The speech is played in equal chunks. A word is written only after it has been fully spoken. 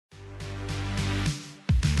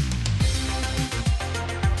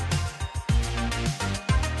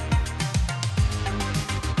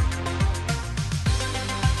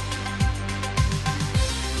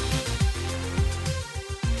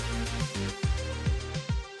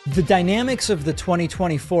The dynamics of the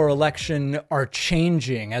 2024 election are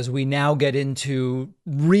changing as we now get into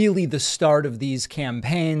really the start of these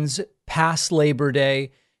campaigns, past Labor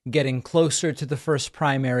Day, getting closer to the first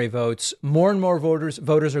primary votes. More and more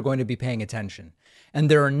voters are going to be paying attention.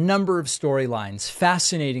 And there are a number of storylines,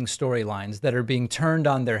 fascinating storylines that are being turned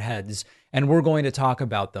on their heads, and we're going to talk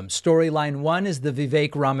about them. Storyline one is the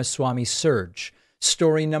Vivek Ramaswamy surge.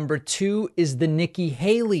 Story number two is the Nikki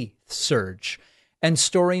Haley surge. And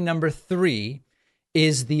story number three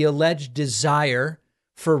is the alleged desire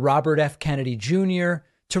for Robert F. Kennedy Jr.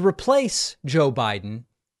 to replace Joe Biden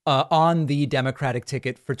on the Democratic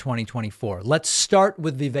ticket for 2024. Let's start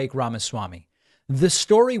with Vivek Ramaswamy. The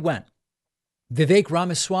story went, Vivek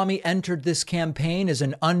Ramaswamy entered this campaign as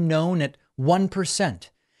an unknown at 1%.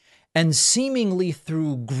 And seemingly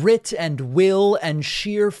through grit and will and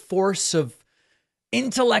sheer force of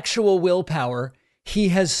intellectual willpower, he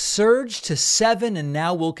has surged to 7 and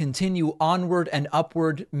now will continue onward and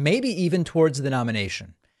upward, maybe even towards the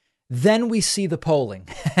nomination. Then we see the polling,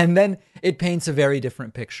 and then it paints a very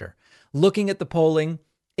different picture. Looking at the polling,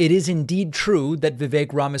 it is indeed true that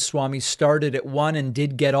Vivek Ramaswamy started at 1 and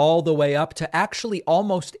did get all the way up to actually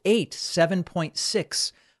almost 8,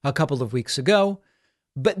 7.6 a couple of weeks ago.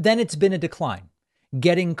 But then it's been a decline,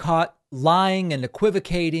 getting caught lying and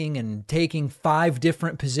equivocating and taking 5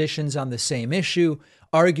 different positions on the same issue,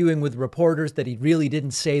 arguing with reporters that he really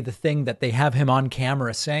didn't say the thing that they have him on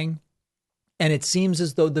camera saying. And it seems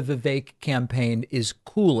as though the Vivek campaign is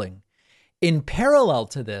cooling. In parallel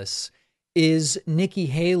to this is Nikki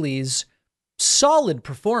Haley's solid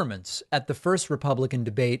performance at the first Republican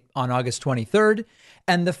debate on August 23rd,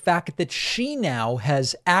 and the fact that she now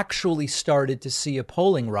has actually started to see a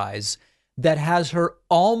polling rise that has her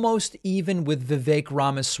almost even with Vivek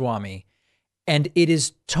Ramaswamy. And it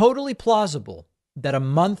is totally plausible that a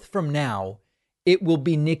month from now, it will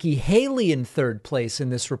be Nikki Haley in third place in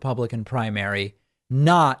this Republican primary,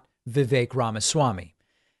 not Vivek Ramaswamy.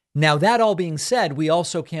 Now, that all being said, we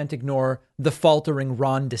also can't ignore the faltering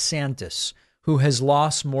Ron DeSantis, who has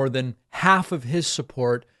lost more than half of his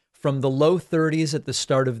support from the low 30s at the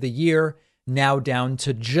start of the year, now down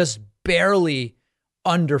to just barely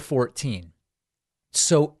under 14.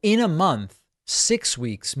 So in a month, 6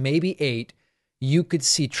 weeks, maybe 8, you could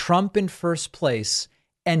see Trump in first place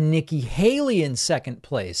and Nikki Haley in second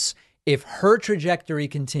place if her trajectory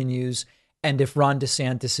continues and if Ron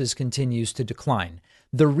DeSantis's continues to decline.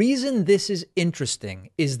 The reason this is interesting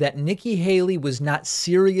is that Nikki Haley was not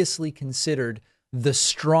seriously considered the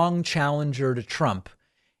strong challenger to Trump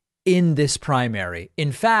in this primary.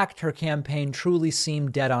 In fact, her campaign truly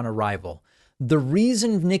seemed dead on arrival. The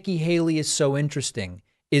reason Nikki Haley is so interesting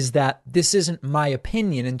is that this isn't my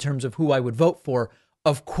opinion in terms of who I would vote for.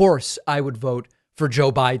 Of course, I would vote for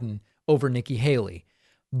Joe Biden over Nikki Haley.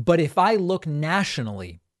 But if I look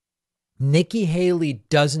nationally, Nikki Haley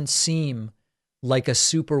doesn't seem like a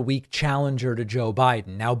super weak challenger to Joe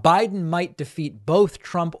Biden. Now, Biden might defeat both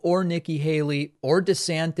Trump or Nikki Haley or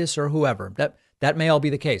DeSantis or whoever. That may all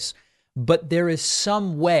be the case. But there is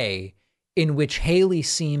some way in which Haley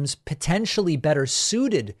seems potentially better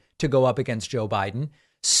suited to go up against Joe Biden,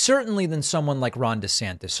 certainly than someone like Ron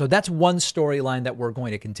DeSantis. So that's one storyline that we're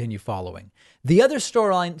going to continue following. The other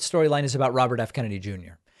storyline is about Robert F. Kennedy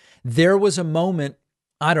Jr. There was a moment,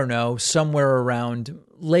 I don't know, somewhere around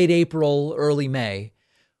late April, early May,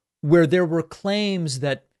 where there were claims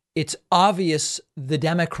that it's obvious the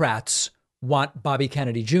Democrats want Bobby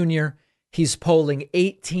Kennedy Jr. He's polling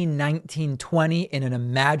 18, 19, 20 in an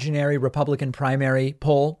imaginary Republican primary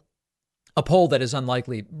poll, a poll that is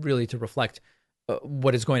unlikely really to reflect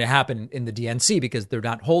what is going to happen in the DNC because they're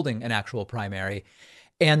not holding an actual primary.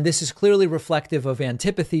 And this is clearly reflective of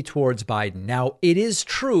antipathy towards Biden. Now, it is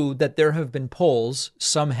true that there have been polls,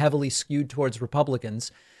 some heavily skewed towards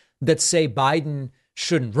Republicans, that say Biden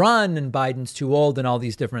shouldn't run and Biden's too old and all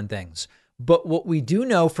these different things. But what we do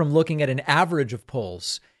know from looking at an average of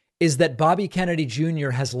polls is that Bobby Kennedy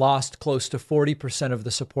Jr. has lost close to 40% of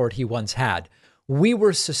the support he once had. We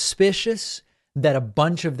were suspicious that a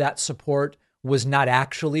bunch of that support was not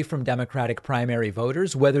actually from Democratic primary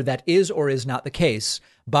voters. Whether that is or is not the case,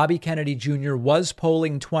 Bobby Kennedy Jr. was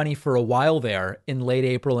polling 20 for a while there in late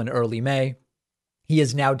April and early May. He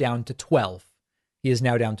is now down to 12.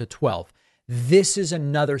 This is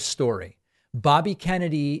another story. Bobby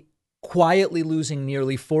Kennedy quietly losing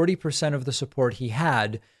nearly 40% of the support he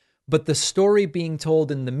had, but the story being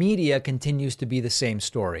told in the media continues to be the same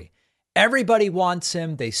story. Everybody wants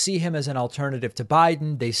him. They see him as an alternative to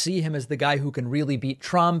Biden. They see him as the guy who can really beat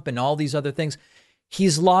Trump and all these other things.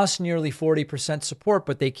 He's lost nearly 40% support,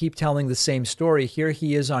 but they keep telling the same story. Here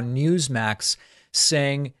he is on Newsmax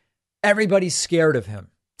saying Everybody's scared of him.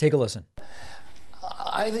 Take a listen.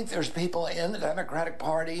 I think there's people in the Democratic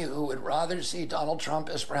Party who would rather see Donald Trump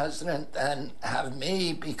as president than have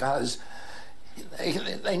me, because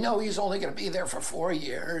they know he's only going to be there for 4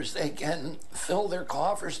 years. They can fill their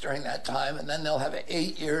coffers during that time, and then they'll have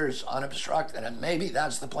 8 years unobstructed. And maybe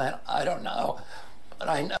that's the plan. I don't know. But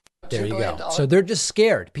I know. There you go. So they're just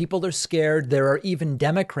scared. People are scared. There are even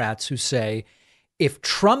Democrats who say, if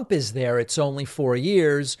Trump is there, it's only 4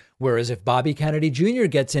 years, whereas if Bobby Kennedy Jr.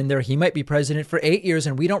 gets in there, he might be president for 8 years,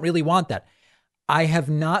 and we don't really want that. I have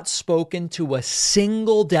not spoken to a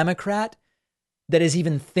single Democrat that is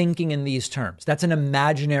even thinking in these terms. That's an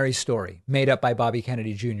imaginary story made up by Bobby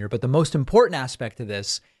Kennedy Jr. But the most important aspect of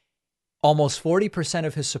this, almost 40%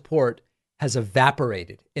 of his support has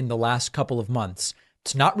evaporated in the last couple of months.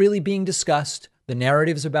 It's not really being discussed. The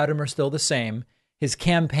narratives about him are still the same. His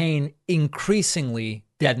campaign increasingly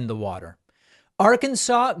dead in the water.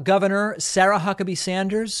 Arkansas Governor Sarah Huckabee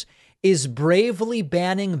Sanders is bravely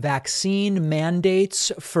banning vaccine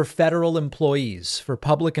mandates for federal employees, for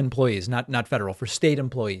public employees, not federal, for state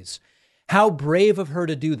employees. How brave of her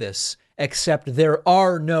to do this, except there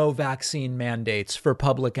are no vaccine mandates for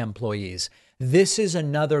public employees. This is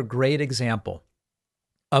another great example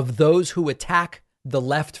of those who attack the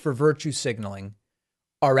left for virtue signaling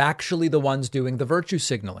are actually the ones doing the virtue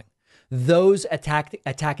signaling. Those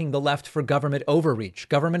attacking the left for government overreach,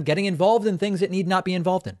 government getting involved in things it need not be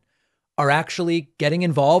involved in, are actually getting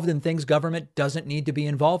involved in things government doesn't need to be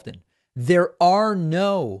involved in. There are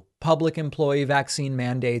no public employee vaccine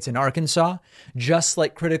mandates in Arkansas, just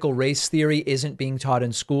like critical race theory isn't being taught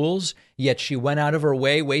in schools, yet she went out of her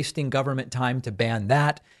way, wasting government time to ban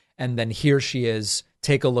that. And then here she is.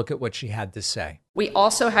 Take a look at what she had to say. We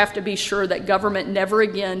also have to be sure that government never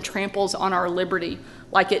again tramples on our liberty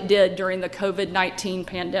like it did during the COVID-19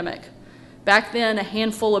 pandemic. Back then, a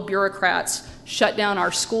handful of bureaucrats shut down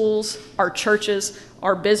our schools, our churches,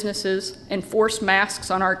 our businesses, enforced masks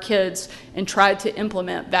on our kids, and tried to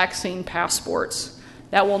implement vaccine passports.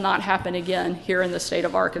 That will not happen again here in the state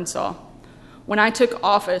of Arkansas. When I took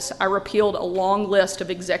office, I repealed a long list of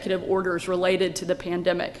executive orders related to the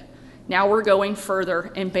pandemic. Now we're going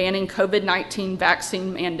further and banning COVID-19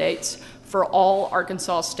 vaccine mandates for all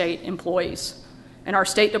Arkansas state employees. And our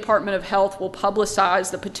State Department of Health will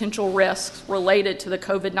publicize the potential risks related to the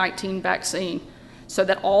COVID-19 vaccine so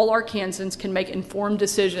that all Arkansans can make informed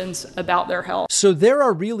decisions about their health. So there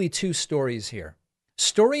are really two stories here.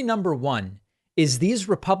 Story number one is these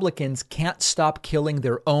Republicans can't stop killing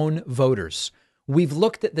their own voters. We've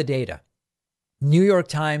looked at the data. New York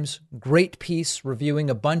Times, great piece reviewing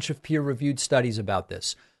a bunch of peer-reviewed studies about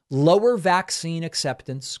this. Lower vaccine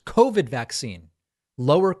acceptance,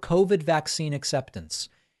 lower COVID vaccine acceptance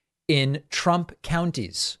in Trump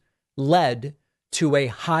counties led to a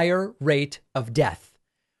higher rate of death.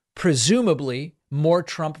 Presumably, more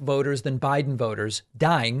Trump voters than Biden voters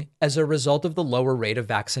dying as a result of the lower rate of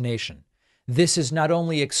vaccination. This is not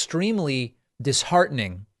only extremely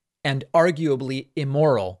disheartening and arguably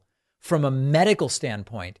immoral from a medical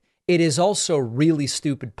standpoint, it is also really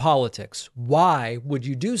stupid politics. Why would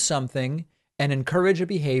you do something and encourage a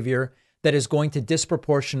behavior that is going to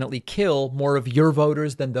disproportionately kill more of your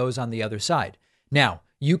voters than those on the other side? Now,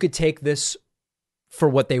 you could take this for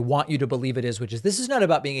what they want you to believe it is, which is this is not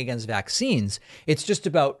about being against vaccines. It's just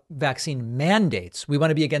about vaccine mandates. We want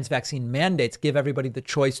to be against vaccine mandates, give everybody the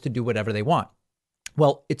choice to do whatever they want.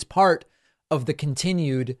 Well, it's part of the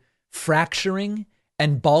continued fracturing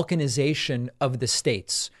and balkanization of the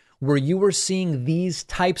states, where you were seeing these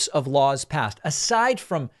types of laws passed, aside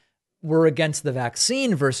from we're against the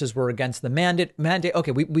vaccine versus we're against the mandate.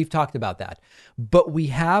 Okay, we've talked about that. But we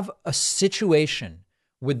have a situation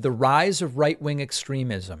with the rise of right-wing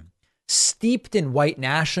extremism, steeped in white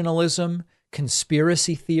nationalism,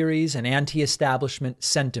 conspiracy theories, and anti-establishment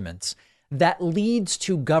sentiments, that leads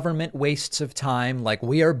to government wastes of time, like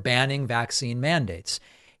we are banning vaccine mandates.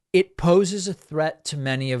 It poses a threat to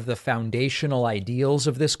many of the foundational ideals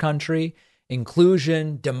of this country: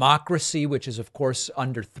 inclusion, democracy, which is, of course,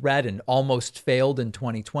 under threat and almost failed in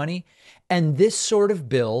 2020. And this sort of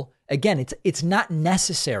bill, again, it's not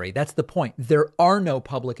necessary. That's the point. There are no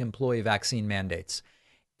public employee vaccine mandates.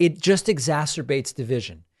 It just exacerbates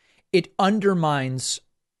division. It undermines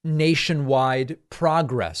nationwide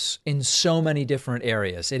progress in so many different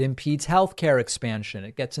areas. It impedes healthcare expansion.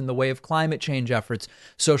 It gets in the way of climate change efforts,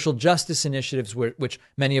 social justice initiatives, which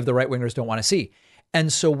many of the right wingers don't want to see.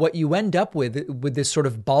 And so what you end up with this sort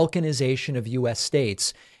of balkanization of U.S.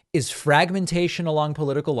 states is fragmentation along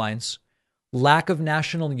political lines, lack of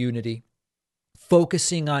national unity,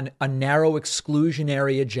 focusing on a narrow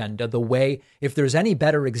exclusionary agenda, the way, if there's any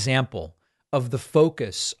better example of the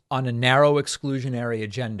focus on a narrow exclusionary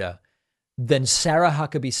agenda than Sarah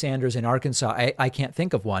Huckabee Sanders in Arkansas, I can't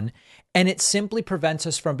think of one. And it simply prevents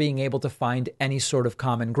us from being able to find any sort of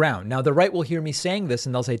common ground. Now, the right will hear me saying this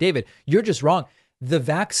and they'll say, David, you're just wrong. The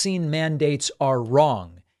vaccine mandates are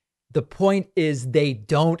wrong. The point is they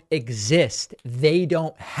don't exist. They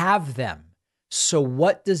don't have them. So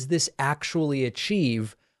what does this actually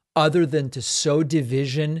achieve other than to sow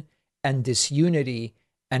division and disunity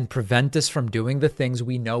and prevent us from doing the things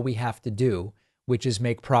we know we have to do, which is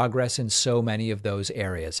make progress in so many of those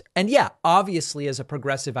areas? And yeah, obviously, as a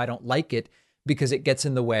progressive, I don't like it because it gets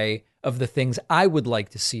in the way of the things I would like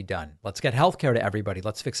to see done. Let's get healthcare to everybody.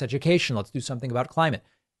 Let's fix education. Let's do something about climate,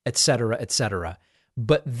 et cetera, et cetera.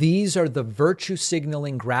 But these are the virtue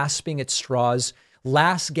signaling, grasping at straws,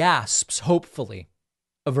 last gasps, hopefully,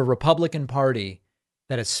 of a Republican Party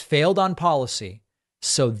that has failed on policy.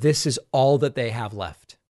 So this is all that they have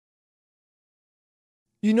left.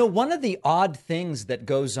 You know, one of the odd things that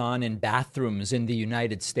goes on in bathrooms in the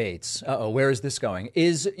United States, where is this going,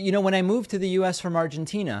 is, when I moved to the U.S. from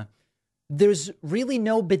Argentina, there's really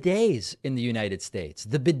no bidets in the United States.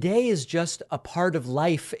 The bidet is just a part of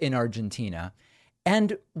life in Argentina.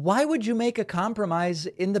 And why would you make a compromise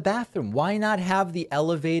in the bathroom? Why not have the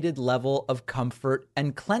elevated level of comfort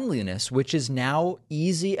and cleanliness, which is now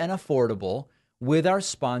easy and affordable with our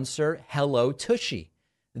sponsor, Hello Tushy?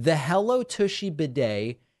 The Hello Tushy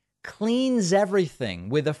bidet cleans everything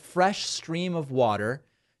with a fresh stream of water,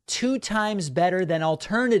 2 times better than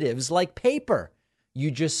alternatives like paper.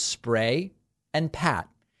 You just spray and pat.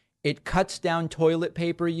 It cuts down toilet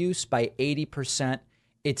paper use by 80%.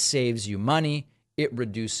 It saves you money. It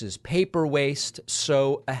reduces paper waste.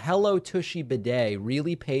 So a Hello Tushy bidet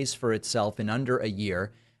really pays for itself in under a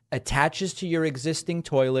year. Attaches to your existing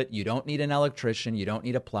toilet. You don't need an electrician. You don't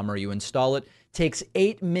need a plumber. You install it. Takes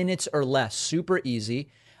 8 minutes or less. Super easy.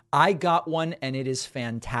 I got one and it is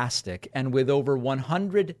fantastic. And with over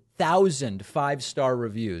 100,000 5-star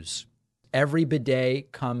reviews, every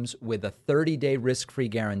bidet comes with a 30-day risk-free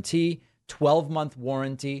guarantee, 12-month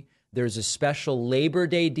warranty. There's a special Labor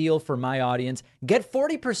Day deal for my audience. Get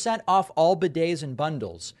 40% off all bidets and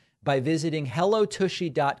bundles by visiting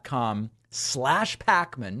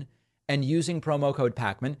hellotushy.com/Pacman and using promo code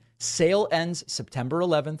Pacman. Sale ends September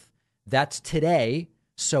 11th. That's today,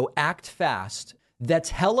 so act fast.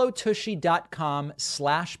 That's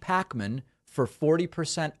hellotushy.com/Pacman for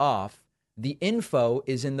 40% off. The info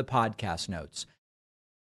is in the podcast notes.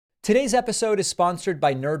 Today's episode is sponsored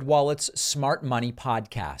by NerdWallet's Smart Money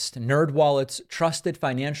Podcast. NerdWallet's trusted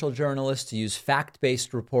financial journalists use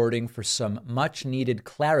fact-based reporting for some much-needed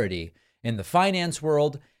clarity in the finance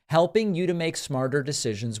world, helping you to make smarter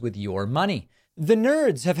decisions with your money. The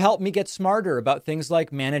nerds have helped me get smarter about things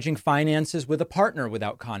like managing finances with a partner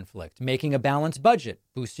without conflict, making a balanced budget,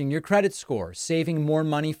 boosting your credit score, saving more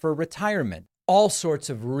money for retirement. All sorts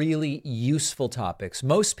of really useful topics.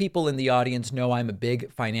 Most people in the audience know I'm a big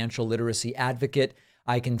financial literacy advocate.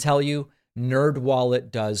 I can tell you,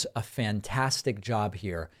 NerdWallet does a fantastic job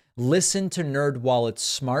here. Listen to NerdWallet's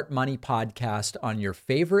Smart Money Podcast on your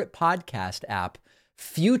favorite podcast app.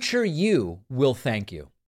 Future you will thank you.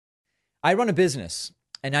 I run a business,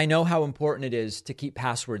 and I know how important it is to keep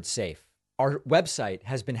passwords safe. Our website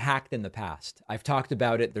has been hacked in the past. I've talked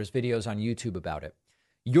about it. There's videos on YouTube about it.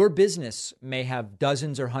 Your business may have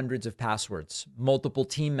dozens or hundreds of passwords, multiple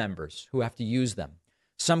team members who have to use them.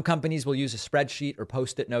 Some companies will use a spreadsheet or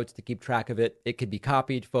Post-it notes to keep track of it. It could be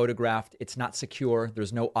copied, photographed. It's not secure.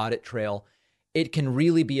 There's no audit trail. It can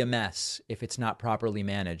really be a mess if it's not properly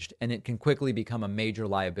managed, and it can quickly become a major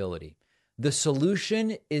liability. The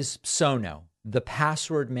solution is Psono, the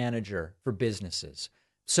password manager for businesses.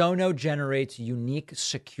 Psono generates unique,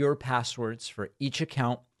 secure passwords for each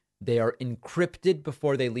account. They are encrypted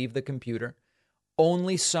before they leave the computer.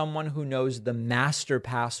 Only someone who knows the master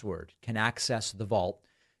password can access the vault.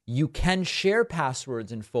 You can share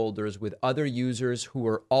passwords and folders with other users who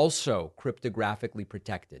are also cryptographically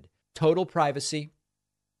protected. Total privacy.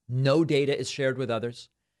 No data is shared with others.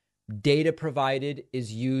 Data provided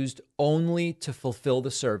is used only to fulfill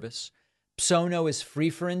the service. Psono is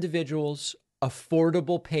free for individuals,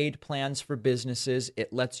 affordable paid plans for businesses.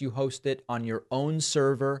 It lets you host it on your own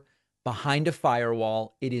server behind a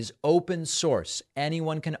firewall. It is open source.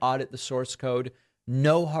 Anyone can audit the source code.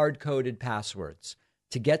 No hard-coded passwords.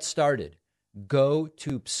 To get started, go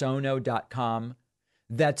to psono.com.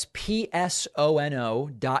 That's PSONO.com.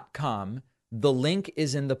 The link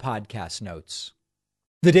is in the podcast notes.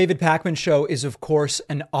 The David Pakman Show is, of course,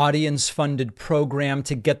 an audience-funded program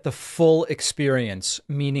to get the full experience,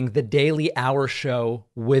 meaning the daily hour show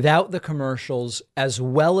without the commercials, as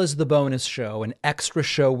well as the bonus show, an extra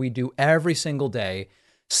show we do every single day.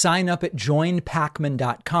 Sign up at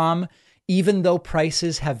joinpakman.com. Even though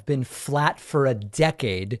prices have been flat for a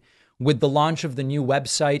decade, with the launch of the new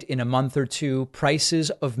website in a month or two,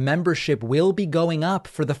 prices of membership will be going up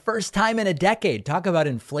for the first time in a decade. Talk about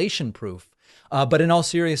inflation-proof. But in all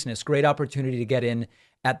seriousness, great opportunity to get in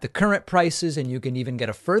at the current prices, and you can even get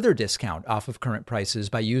a further discount off of current prices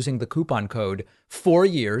by using the coupon code 4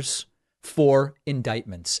 years, 4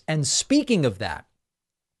 indictments. And speaking of that,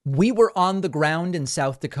 we were on the ground in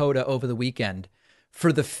South Dakota over the weekend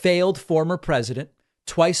for the failed former president,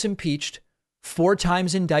 twice impeached, 4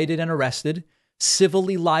 times indicted and arrested,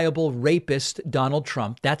 civilly liable rapist Donald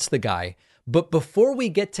Trump. That's the guy. But before we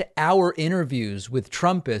get to our interviews with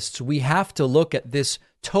Trumpists, we have to look at this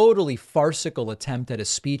totally farcical attempt at a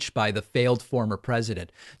speech by the failed former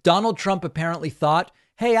president. Donald Trump apparently thought,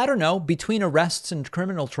 hey, I don't know, between arrests and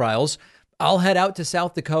criminal trials, I'll head out to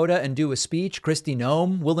South Dakota and do a speech. Kristi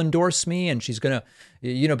Noem will endorse me, and she's going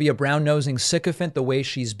to, be a brown-nosing sycophant the way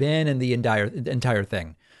she's been, and the entire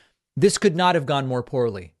thing. This could not have gone more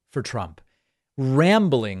poorly for Trump.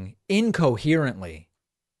 Rambling incoherently.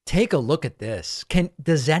 Take a look at this.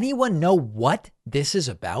 Does anyone know what this is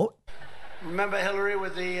about? Remember Hillary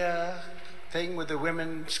with the thing with the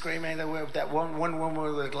women screaming, that one woman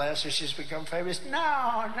with the glasses, she's become famous?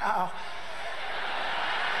 No.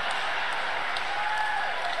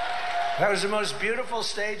 That was the most beautiful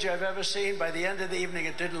stage I've ever seen. By the end of the evening,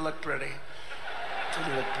 it didn't look pretty.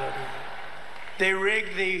 They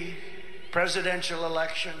rigged the presidential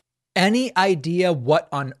election. Any idea what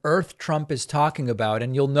on earth Trump is talking about?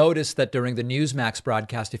 And you'll notice that during the Newsmax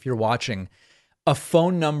broadcast, if you're watching, a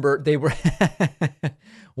phone number, they were,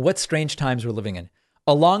 what strange times we're living in.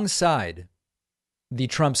 Alongside the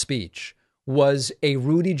Trump speech was a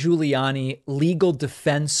Rudy Giuliani legal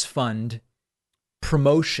defense fund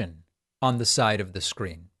promotion on the side of the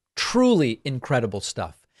screen. Truly incredible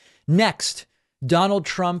stuff. Next, Donald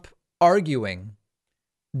Trump arguing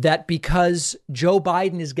that because Joe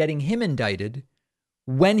Biden is getting him indicted,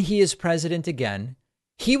 when he is president again,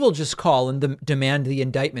 he will just call and demand the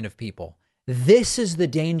indictment of people. This is the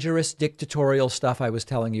dangerous dictatorial stuff I was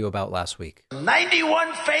telling you about last week.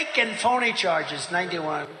 91 fake and phony charges,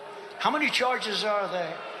 91. How many charges are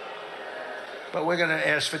there? But we're going to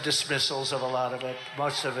ask for dismissals of a lot of it.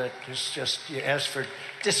 Most of it is just, you ask for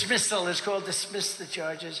dismissal. It's called dismiss the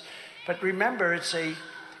charges. But remember, it's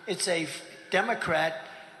a Democrat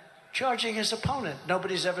charging his opponent.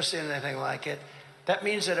 Nobody's ever seen anything like it. That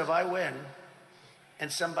means that if I win and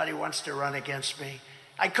somebody wants to run against me,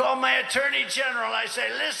 I call my attorney general. I say,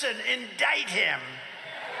 listen, indict him.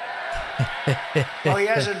 Oh, he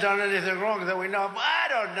hasn't done anything wrong that we know of. I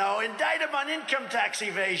don't know. Indict him on income tax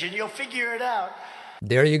evasion. You'll figure it out.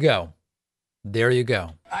 There you go.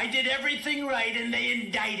 I did everything right and they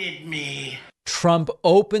indicted me. Trump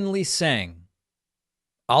openly saying,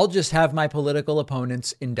 I'll just have my political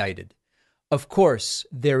opponents indicted. Of course,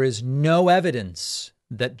 there is no evidence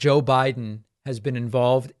that Joe Biden has been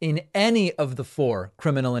involved in any of the 4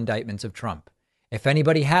 criminal indictments of Trump. If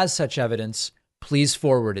anybody has such evidence, please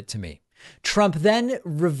forward it to me. Trump then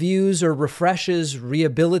reviews or refreshes,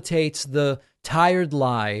 rehabilitates the tired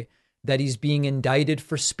lie that he's being indicted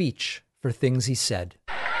for speech for things he said.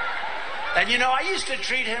 And I used to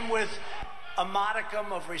treat him with a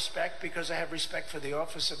modicum of respect because I have respect for the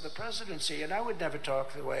office of the presidency, and I would never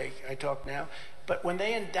talk the way I talk now. But when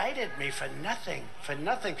they indicted me for nothing,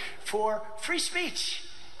 for free speech,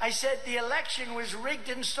 I said the election was rigged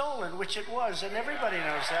and stolen, which it was, and everybody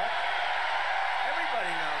knows that. Everybody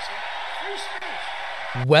knows it. Free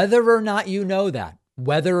speech. Whether or not you know that,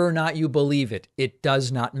 whether or not you believe it, it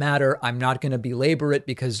does not matter. I'm not going to belabor it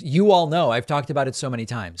because you all know, I've talked about it so many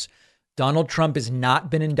times. Donald Trump has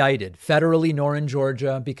not been indicted federally nor in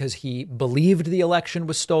Georgia because he believed the election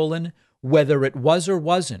was stolen, whether it was or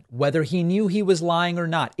wasn't, whether he knew he was lying or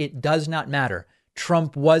not. It does not matter.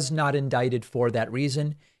 Trump was not indicted for that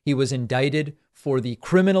reason. He was indicted for the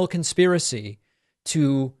criminal conspiracy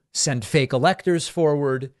to send fake electors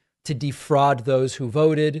forward, to defraud those who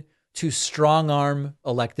voted, to strong arm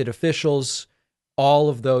elected officials, all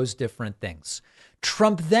of those different things.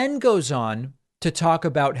 Trump then goes on to talk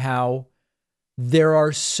about how there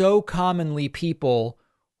are so commonly people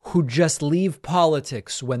who just leave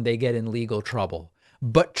politics when they get in legal trouble.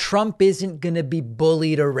 But Trump isn't going to be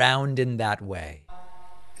bullied around in that way.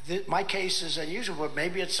 My case is unusual, but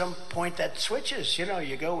maybe at some point that switches. You know,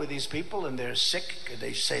 you go with these people and they're sick, and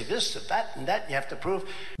they say this and that and that, and you have to prove.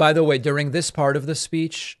 By the way, during this part of the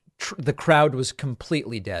speech, the crowd was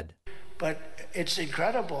completely dead. But it's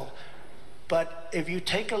incredible. But if you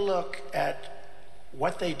take a look at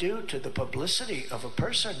what they do to the publicity of a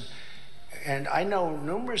person, and I know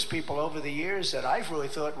numerous people over the years that I've really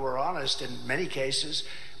thought were honest in many cases,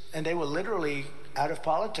 and they were literally out of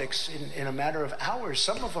politics in a matter of hours.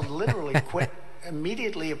 Some of them literally quit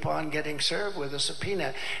immediately upon getting served with a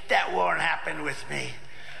subpoena. That won't happen with me.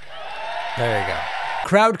 There you go.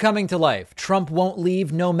 Crowd coming to life. Trump won't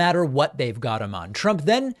leave no matter what they've got him on. Trump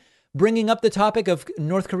then bringing up the topic of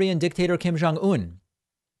North Korean dictator Kim Jong-un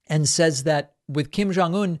and says that with Kim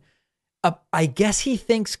Jong-un, I guess he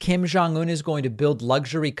thinks Kim Jong-un is going to build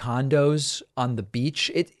luxury condos on the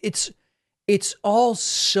beach. It's all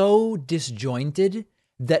so disjointed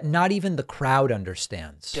that not even the crowd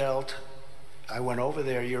understands. I went over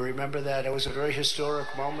there. You remember that? It was a very historic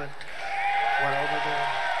moment. Went over there.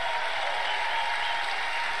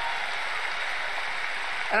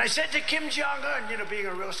 And I said to Kim Jong-un, you know, being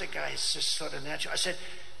a real estate guy, it's just sort of natural. I said,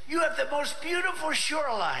 you have the most beautiful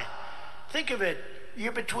shoreline. Think of it.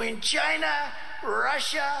 You're between China,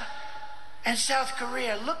 Russia, and South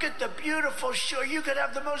Korea. Look at the beautiful shore. You could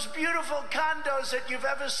have the most beautiful condos that you've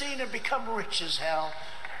ever seen and become rich as hell.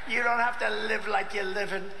 You don't have to live like you're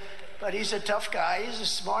living. But he's a tough guy. He's a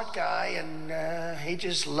smart guy, and he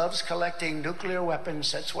just loves collecting nuclear weapons.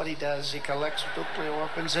 That's what he does. He collects nuclear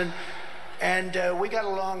weapons, and we got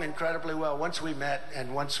along incredibly well once we met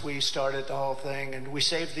and once we started the whole thing. And we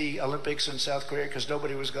saved the Olympics in South Korea because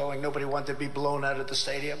nobody was going. Nobody wanted to be blown out of the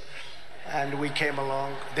stadium. And we came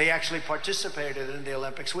along. They actually participated in the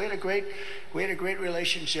Olympics. We had a great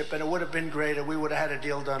relationship, and it would have been great if we would have had a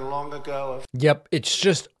deal done long ago. Yep, it's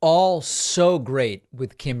just all so great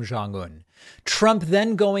with Kim Jong-un. Trump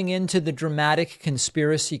then going into the dramatic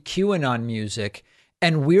conspiracy QAnon music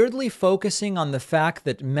and weirdly focusing on the fact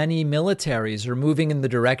that many militaries are moving in the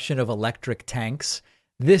direction of electric tanks.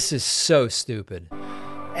 This is so stupid.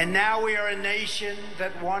 And now we are a nation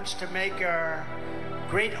that wants to make our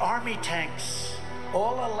great army tanks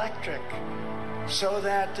all electric, so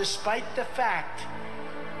that despite the fact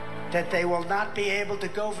that they will not be able to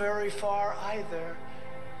go very far either,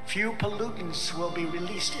 few pollutants will be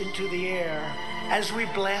released into the air as we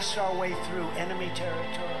blast our way through enemy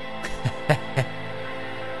territory.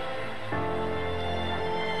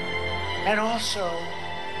 And also,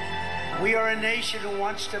 we are a nation who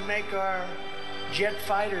wants to make our jet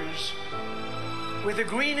fighters with a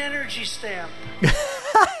green energy stamp.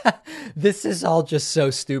 This is all just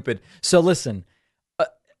so stupid. So listen,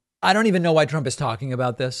 I don't even know why Trump is talking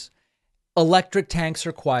about this. Electric tanks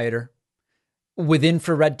are quieter. With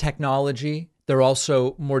infrared technology, they're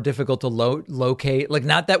also more difficult to locate. Like,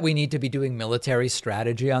 not that we need to be doing military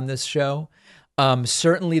strategy on this show.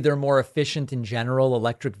 Certainly, they're more efficient in general.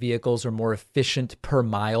 Electric vehicles are more efficient per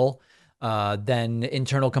mile than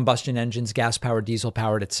internal combustion engines, gas-powered,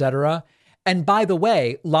 diesel-powered, etc. And by the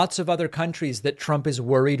way, lots of other countries that Trump is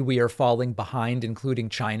worried we are falling behind, including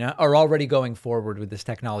China, are already going forward with this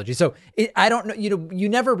technology. So I don't know, you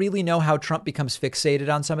never really know how Trump becomes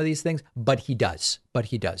fixated on some of these things, but he does.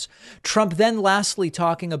 Trump then lastly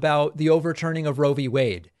talking about the overturning of Roe v.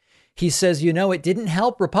 Wade. He says, it didn't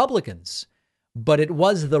help Republicans, but it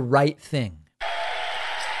was the right thing.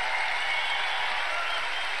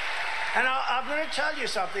 And I'm going to tell you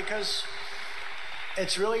something, because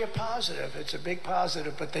it's really a positive. It's a big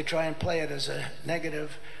positive, but they try and play it as a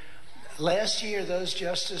negative. Last year, those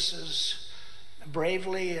justices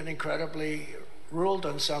bravely and incredibly ruled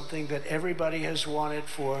on something that everybody has wanted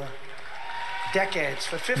for decades,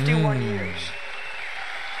 for 51 years.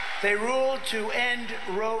 They ruled to end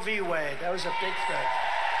Roe v. Wade. That was a big thing.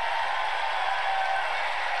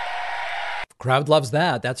 Crowd loves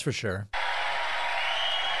that, that's for sure.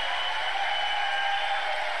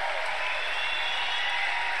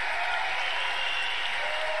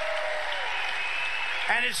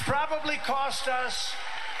 And it's probably cost us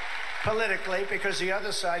politically, because the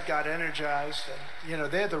other side got energized.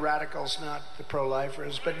 And, they're the radicals, not the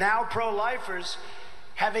pro-lifers. But now pro-lifers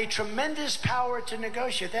have a tremendous power to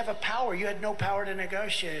negotiate. They have a power. You had no power to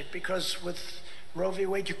negotiate, because with Roe v.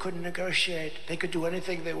 Wade, you couldn't negotiate. They could do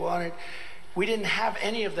anything they wanted. We didn't have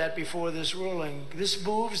any of that before this ruling. This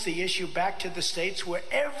moves the issue back to the states, where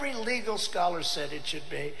every legal scholar said it should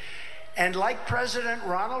be. And like President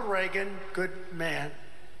Ronald Reagan, good man,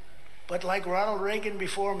 but like Ronald Reagan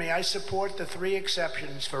before me, I support the 3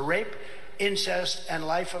 exceptions for rape, incest, and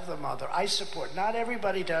life of the mother. I support. Not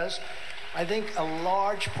everybody does. I think a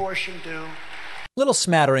large portion do. Little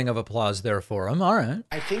smattering of applause there for him. All right.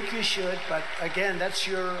 I think you should, but again, that's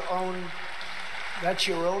your own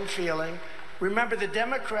feeling. Remember, the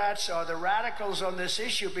Democrats are the radicals on this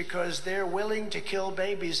issue because they're willing to kill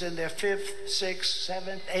babies in their 5th, 6th,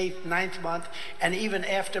 7th, 8th, 9th month, and even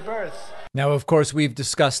after birth. Now, of course, we've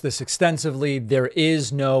discussed this extensively. There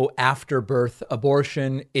is no after-birth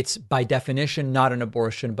abortion. It's by definition not an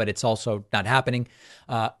abortion, but it's also not happening.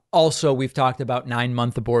 Also, we've talked about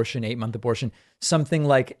 9-month abortion, 8-month abortion. Something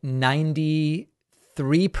like 93%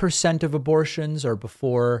 of abortions are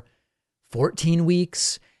before 14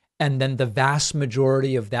 weeks. And then the vast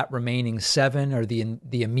majority of that remaining 7 are the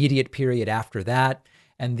immediate period after that.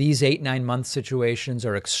 And these 8-9 month situations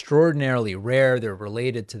are extraordinarily rare. They're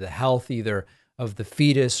related to the health either of the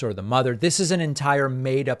fetus or the mother. This is an entire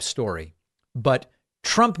made up story. But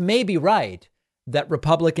Trump may be right that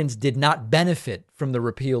Republicans did not benefit from the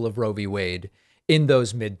repeal of Roe v. Wade in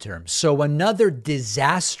those midterms. So another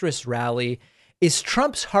disastrous rally. Is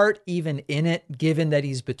Trump's heart even in it, given that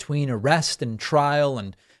he's between arrest and trial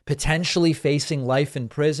and potentially facing life in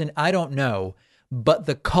prison? I don't know, but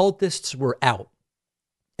the cultists were out.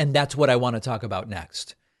 And that's what I want to talk about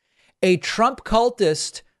next. A Trump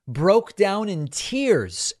cultist broke down in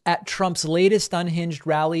tears at Trump's latest unhinged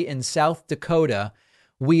rally in South Dakota.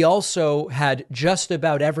 We also had just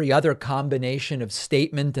about every other combination of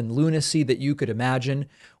statement and lunacy that you could imagine.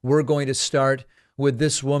 We're going to start with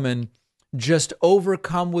this woman just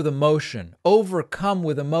overcome with emotion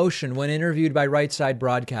when interviewed by Right Side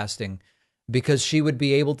Broadcasting, because she would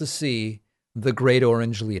be able to see the great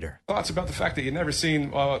orange leader. Thoughts about the fact that you've never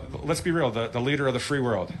seen, let's be real, the leader of the free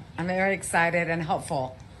world. I'm very excited and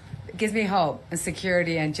hopeful. It gives me hope and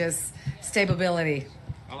security and just stability.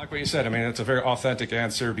 I like what you said. I mean, it's a very authentic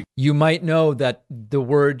answer. You might know that the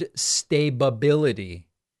word stability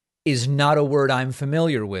is not a word I'm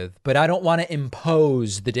familiar with, but I don't want to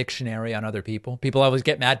impose the dictionary on other people. People always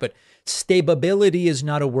get mad, but stability is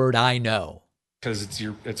not a word I know. Because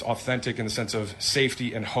it's authentic in the sense of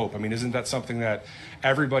safety and hope. I mean, isn't that something that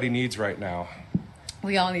everybody needs right now?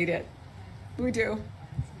 We all need it. We do.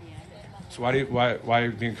 So why are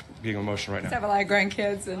you being emotional right now? I have a lot of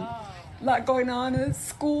grandkids and a lot going on in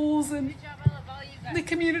schools and the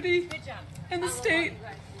community and the state.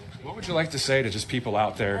 What would you like to say to just people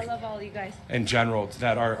out there, I love all you guys, in general,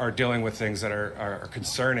 that are dealing with things that are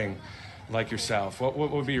concerning, like yourself? What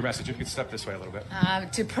would be your message? If you could step this way a little bit.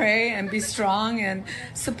 To pray and be strong and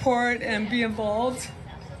support and be involved.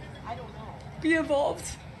 Be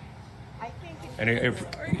involved. And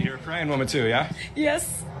you're a praying woman too, yeah?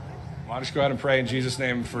 Yes. Why don't you go out and pray in Jesus'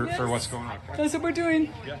 name for what's going on? That's what we're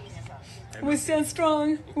doing. Yeah. We stand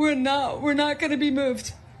strong. We're not going to be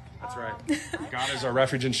moved. That's right. God is our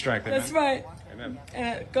refuge and strength. Amen? That's right. Amen.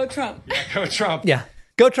 Go Trump. Yeah, go Trump. Yeah.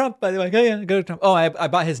 Go Trump, by the way. Go Trump. Oh, I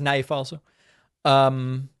bought his knife also.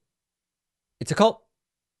 It's a cult,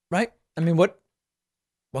 right? I mean, what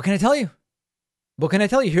can I tell you? What can I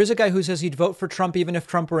tell you? Here's a guy who says he'd vote for Trump even if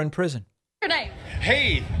Trump were in prison.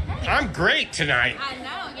 Hey, I'm great tonight. I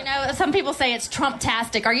know. You know, some people say it's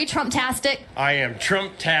Trump-tastic. Are you Trump-tastic? I am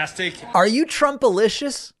Trump-tastic. Are you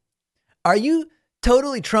Trumpalicious? Are you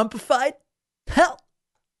totally Trumpified? Hell.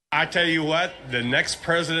 I tell you what, the next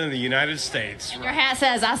president of the United States. Your hat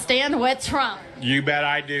says, I stand with Trump. You bet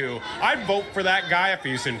I do. I'd vote for that guy if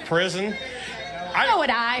he's in prison. So would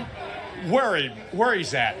I. Where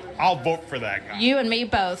he's at, I'll vote for that guy. You and me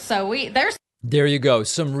both. So There you go.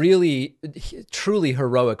 Some really, truly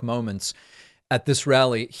heroic moments at this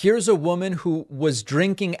rally. Here's a woman who was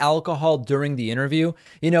drinking alcohol during the interview.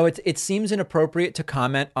 You know, it seems inappropriate to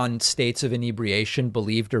comment on states of inebriation,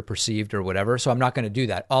 believed or perceived or whatever. So I'm not going to do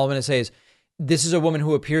that. All I'm going to say is this is a woman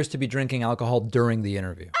who appears to be drinking alcohol during the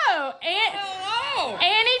interview. Oh,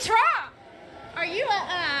 Annie Trump. Are you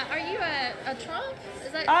a Trump?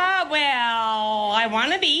 Is that? Well, I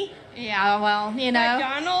want to be. Yeah, well, you know.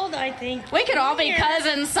 Donald, I think. We could all be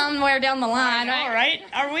cousins somewhere down the line, All right.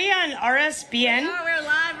 Are we on RSBN? Yeah, we're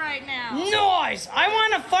live right now. Nice. I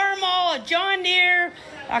want a farm all, a John Deere,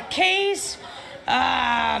 a case,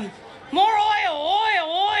 more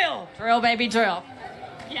oil. Drill, baby, drill.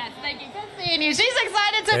 Yes, thank you. Good seeing you. She's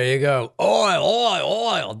excited to. There you go.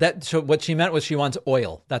 Oil. So what she meant was she wants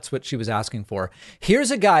oil. That's what she was asking for.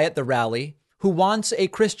 Here's a guy at the rally who wants a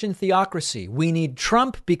Christian theocracy. We need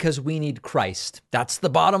Trump because we need Christ. That's the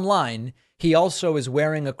bottom line. He also is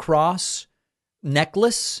wearing a cross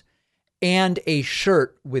necklace and a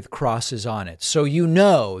shirt with crosses on it. So you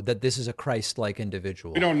know that this is a Christ-like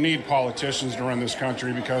individual. We don't need politicians to run this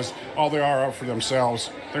country because all they are for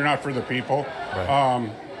themselves. They're not for the people.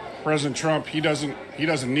 Right. President Trump, he doesn't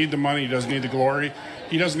need the money. He doesn't need the glory.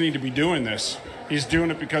 He doesn't need to be doing this. He's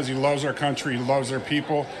doing it because he loves our country. He loves our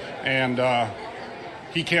people. And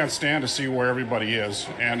he can't stand to see where everybody is.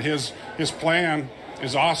 And his plan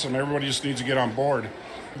is awesome. Everybody just needs to get on board.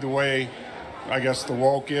 The way, I guess, the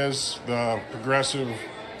woke is, the progressive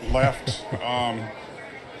left.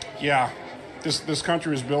 This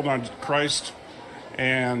country is built on Christ,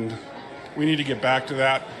 and we need to get back to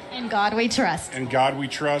that. In God we trust. In God we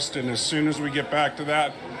trust, and as soon as we get back to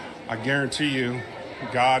that, I guarantee you,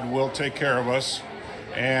 God will take care of us,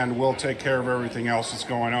 and will take care of everything else that's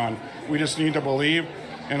going on. We just need to believe,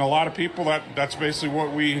 and a lot of people, that's basically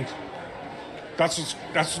what that's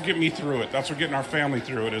what's getting me through it. That's what getting our family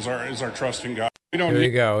through it, is our trust in God. There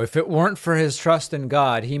you go. If it weren't for his trust in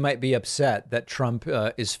God, he might be upset that Trump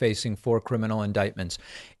is facing 4 criminal indictments.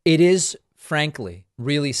 It is, frankly,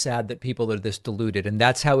 really sad that people are this deluded, and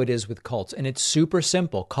that's how it is with cults. And it's super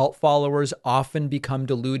simple. Cult followers often become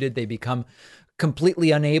deluded. They become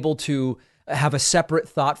completely unable to have a separate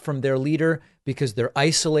thought from their leader because they're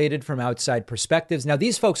isolated from outside perspectives. Now,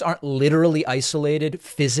 these folks aren't literally isolated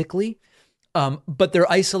physically, but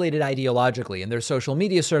they're isolated ideologically in their social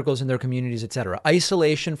media circles, in their communities, etc.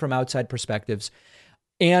 Isolation from outside perspectives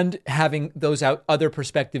and having those other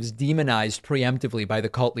perspectives demonized preemptively by the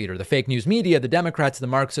cult leader, the fake news media, the Democrats, the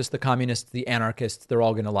Marxists, the communists, the anarchists, they're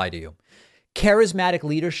all going to lie to you. Charismatic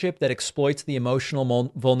leadership that exploits the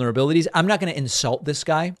emotional vulnerabilities. I'm not going to insult this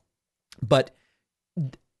guy, but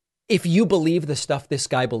if you believe the stuff this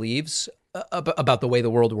guy believes about the way the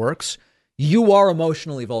world works, you are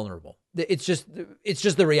emotionally vulnerable. It's just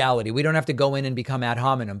the reality. We don't have to go in and become ad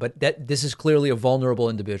hominem, but this is clearly a vulnerable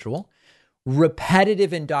individual.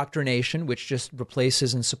 Repetitive indoctrination, which just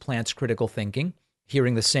replaces and supplants critical thinking,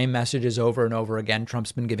 hearing the same messages over and over again.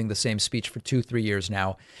 Trump's been giving the same speech for 2-3 years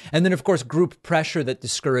now. And then, of course, group pressure that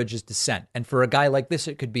discourages dissent. And for a guy like this,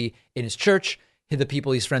 it could be in his church, the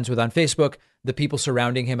people he's friends with on Facebook, the people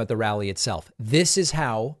surrounding him at the rally itself. This is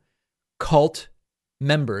how cult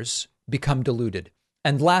members become deluded.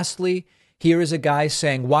 And lastly, here is a guy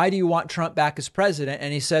saying, why do you want Trump back as president?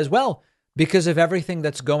 And he says, well, because of everything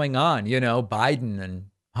that's going on, Biden and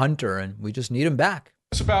Hunter, and we just need him back.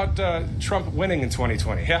 It's about Trump winning in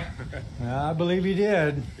 2020. Yeah. I believe he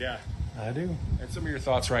did. Yeah. I do. And some of your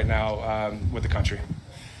thoughts right now with the country.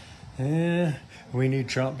 We need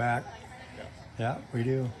Trump back. Yeah, we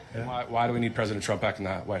do. Yeah. Why do we need President Trump back in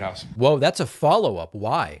the White House? Whoa, that's a follow-up.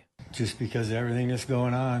 Why? Just because of everything that's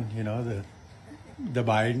going on, the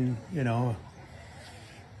Biden,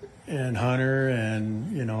 and Hunter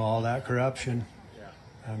and, all that corruption.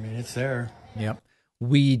 Yeah. I mean, it's there. Yep.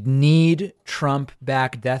 We need Trump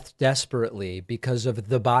back desperately because of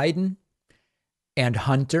the Biden and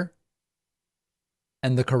Hunter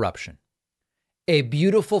and the corruption. A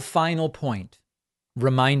beautiful final point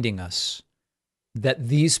reminding us that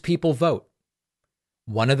these people vote.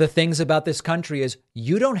 One of the things about this country is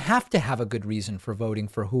you don't have to have a good reason for voting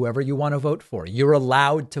for whoever you want to vote for. You're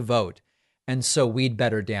allowed to vote. And so we'd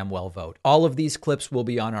better damn well vote. All of these clips will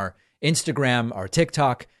be on our Instagram, our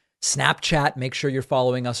TikTok, Snapchat. Make sure you're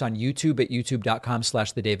following us on YouTube at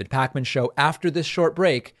youtube.com/The David Pakman Show. After this short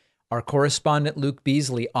break, our correspondent Luke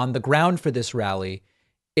Beasley on the ground for this rally.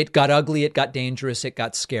 It got ugly, it got dangerous, it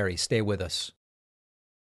got scary. Stay with us.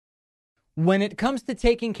 When it comes to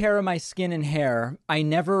taking care of my skin and hair, I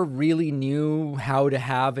never really knew how to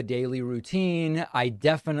have a daily routine. I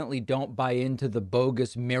definitely don't buy into the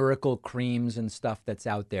bogus miracle creams and stuff that's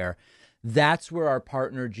out there. That's where our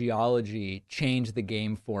partner Geology changed the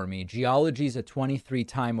game for me. Geology is a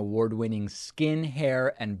 23-time award-winning skin,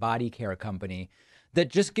 hair, and body care company that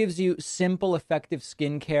just gives you simple, effective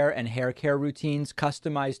skincare and hair care routines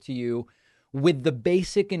customized to you with the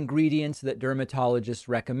basic ingredients that dermatologists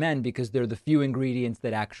recommend because they're the few ingredients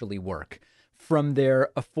that actually work. From their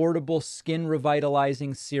affordable skin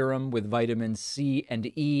revitalizing serum with vitamin C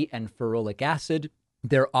and E and ferulic acid,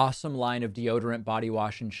 their awesome line of deodorant, body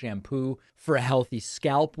wash, and shampoo for a healthy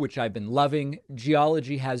scalp, which I've been loving.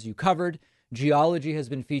 Geology has you covered. Geology has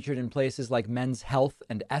been featured in places like Men's Health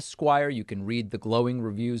and Esquire. You can read the glowing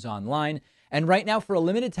reviews online. And right now, for a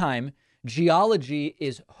limited time, Geology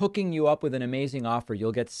is hooking you up with an amazing offer.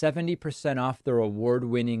 You'll get 70% off their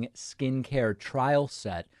award-winning skincare trial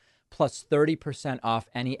set, plus 30% off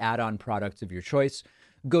any add-on products of your choice.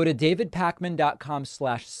 Go to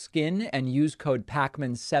davidpakman.com/skin and use code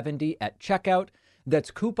PAKMAN70 at checkout.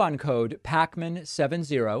 That's coupon code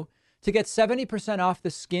PAKMAN70 to get 70% off the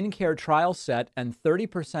skincare trial set and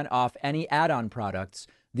 30% off any add-on products.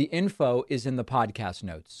 The info is in the podcast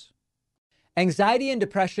notes. Anxiety and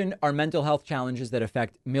depression are mental health challenges that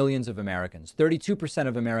affect millions of Americans. 32%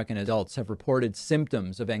 of American adults have reported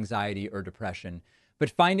symptoms of anxiety or depression, but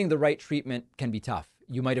finding the right treatment can be tough.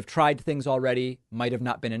 You might have tried things already, might have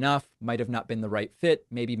not been enough, might have not been the right fit.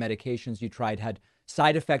 Maybe medications you tried had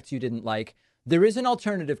side effects you didn't like. There is an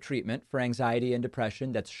alternative treatment for anxiety and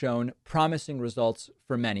depression that's shown promising results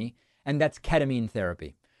for many, and that's ketamine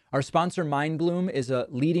therapy. Our sponsor, MindBloom, is a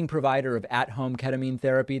leading provider of at-home ketamine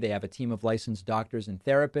therapy. They have a team of licensed doctors and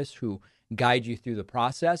therapists who guide you through the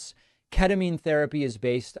process. Ketamine therapy is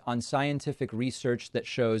based on scientific research that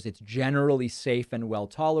shows it's generally safe and well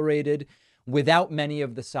tolerated without many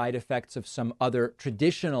of the side effects of some other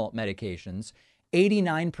traditional medications.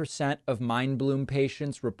 89% of MindBloom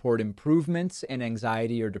patients report improvements in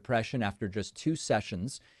anxiety or depression after just 2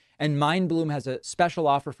 sessions. And MindBloom has a special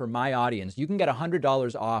offer for my audience. You can get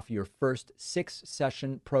 $100 off your first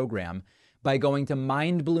 6-session program by going to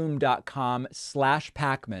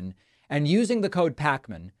mindbloom.com/Pacman and using the code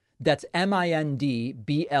Pacman. That's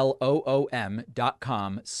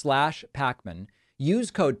mindbloom.com/Pacman.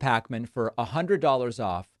 Use code Pacman for $100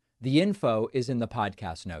 off. The info is in the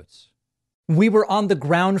podcast notes. We were on the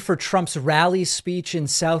ground for Trump's rally speech in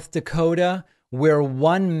South Dakota, where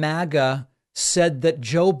one MAGA said that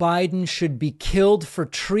Joe Biden should be killed for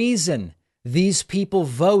treason. These people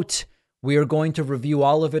vote. We are going to review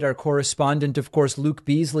all of it. Our correspondent, of course, Luke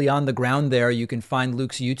Beasley, on the ground there. You can find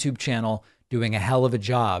Luke's YouTube channel doing a hell of a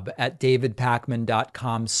job at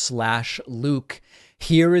davidpacman.com/Luke.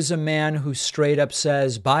 Here is a man who straight up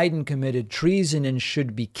says Biden committed treason and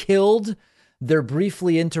should be killed. They're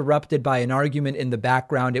briefly interrupted by an argument in the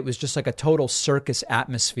background. It was just like a total circus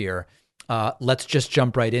atmosphere. Let's just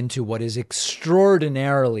jump right into what is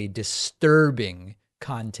extraordinarily disturbing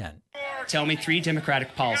content. Tell me 3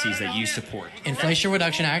 Democratic policies that you support. Inflation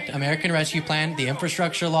Reduction Act, American Rescue Plan, the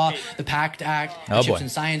Infrastructure Law, the PACT Act, the Chips and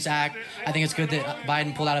Science Act. I think it's good that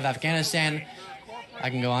Biden pulled out of Afghanistan. I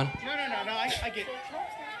can go on. No, I get...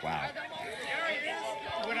 Wow.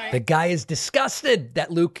 The guy is disgusted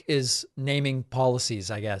that Luke is naming policies,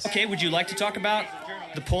 I guess. Okay, would you like to talk about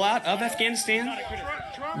the pullout of Afghanistan?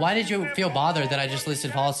 Why did you feel bothered that I just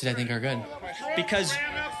listed policies I think are good? Because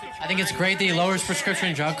I think it's great that he lowers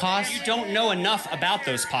prescription drug costs. You don't know enough about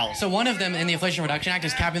those policies. So one of them in the Inflation Reduction Act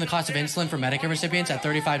is capping the cost of insulin for Medicare recipients at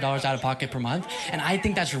 $35 out of pocket per month. And I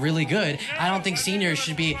think that's really good. I don't think seniors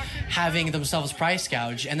should be having themselves price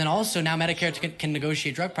gouged. And then also now Medicare can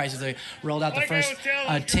negotiate drug prices. They rolled out the first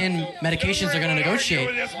 10 medications they're going to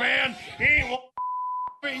negotiate. This man, he ain't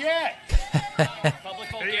yet.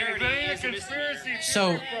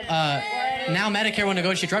 So now Medicare will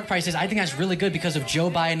negotiate drug prices. I think that's really good because of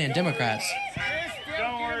Joe Biden and Democrats.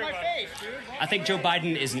 I think Joe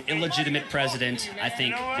Biden is an illegitimate president. I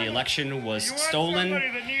think the election was stolen,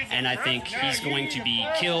 and I think he's going to be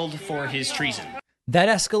killed for his treason. That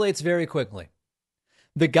escalates very quickly.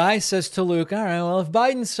 The guy says to Luke, all right, well, if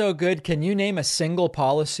Biden's so good, can you name a single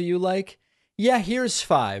policy you like? Yeah, here's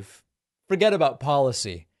 5. Forget about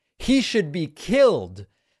policy. He should be killed.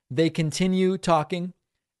 They continue talking,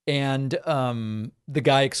 and the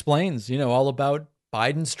guy explains, all about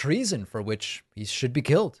Biden's treason, for which he should be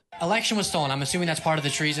killed. Election was stolen. I'm assuming that's part of the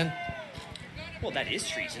treason. Well, that is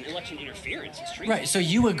treason. Election interference is treason. Right. So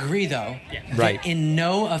you agree, though, right? In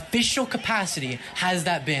no official capacity has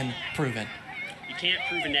that been proven. You can't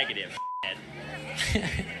prove a negative.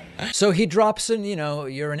 So he drops in,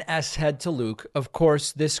 you're an S-head to Luke. Of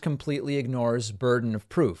course, this completely ignores burden of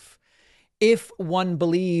proof. If one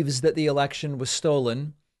believes that the election was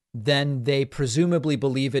stolen, then they presumably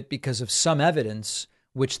believe it because of some evidence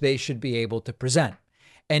which they should be able to present.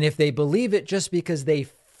 And if they believe it just because they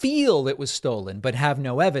feel it was stolen but have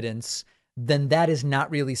no evidence, then that is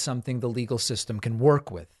not really something the legal system can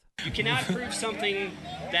work with. You cannot prove something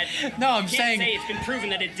that I'm you can't say it's been proven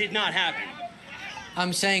that it did not happen.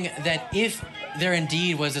 I'm saying that if there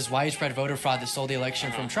indeed was this widespread voter fraud that stole the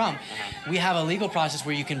election from Trump, we have a legal process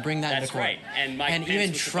where you can bring that into court. That's right. And Mike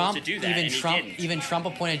Pence was supposed to do that, even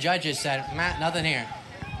Trump-appointed judges said, Matt, nothing here.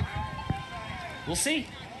 We'll see.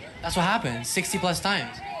 That's what happened 60 plus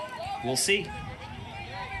times. We'll see.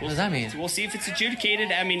 What does that mean? We'll see if it's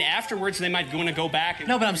adjudicated. I mean, afterwards they might want to go back.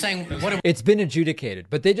 No, but I'm saying it's been adjudicated,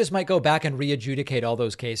 but they just might go back and re-adjudicate all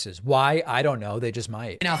those cases. Why? I don't know. They just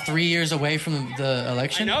might. Now 3 years away from the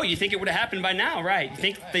election. I know. You think it would have happened by now, right?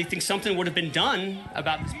 They think something would have been done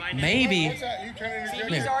about this by now. Maybe. See,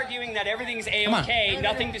 he's arguing that everything's A-okay,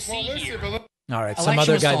 nothing to see here. All right, some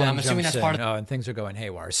other guy then jumps in, and things are going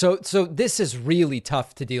haywire. So this is really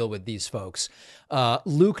tough to deal with these folks.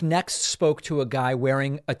 Luke next spoke to a guy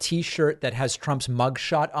wearing a T-shirt that has Trump's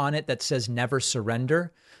mugshot on it that says "Never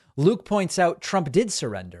Surrender." Luke points out Trump did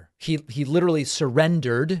surrender. He literally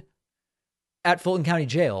surrendered at Fulton County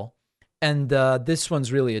Jail. And this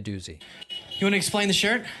one's really a doozy. You want to explain the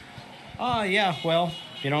shirt? Yeah, well,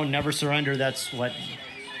 never surrender. That's what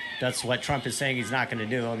Trump is saying he's not going to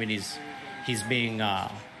do. I mean, he's been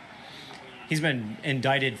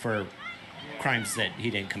indicted for crimes that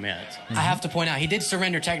he didn't commit. I have to point out, he did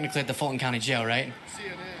surrender technically at the Fulton County Jail, right?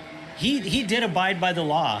 He did abide by the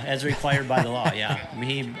law as required by the law, yeah. I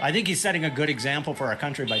mean, I think he's setting a good example for our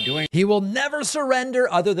country by doing He will never surrender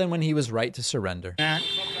other than when he was right to surrender.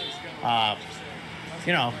 that.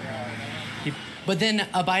 But then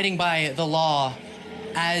abiding by the law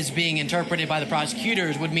as being interpreted by the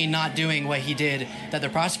prosecutors would mean not doing what he did that they're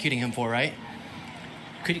prosecuting him for, right?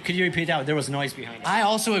 Could you repeat that? There was noise behind it. I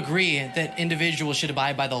also agree that individuals should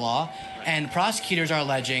abide by the law, and prosecutors are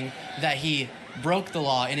alleging that he broke the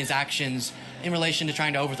law in his actions in relation to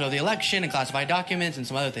trying to overthrow the election and classified documents and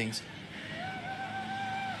some other things.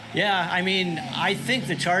 Yeah, I mean, I think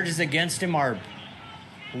the charges against him are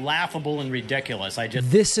laughable and ridiculous.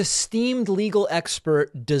 This esteemed legal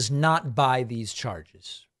expert does not buy these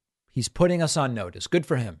charges. He's putting us on notice. Good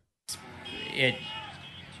for him.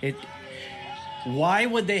 Why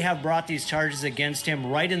would they have brought these charges against him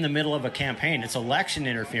right in the middle of a campaign? It's election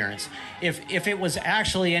interference. If it was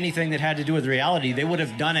actually anything that had to do with reality, they would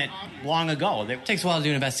have done it long ago. It takes a while to do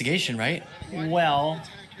an investigation, right? Well,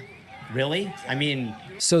 really? I mean...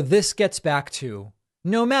 So this gets back to,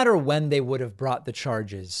 no matter when they would have brought the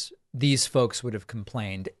charges, these folks would have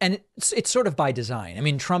complained. And it's sort of by design. I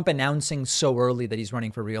mean, Trump announcing so early that he's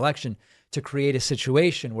running for re-election to create a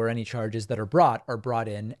situation where any charges that are brought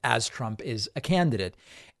in as Trump is a candidate.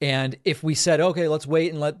 And if we said, okay, let's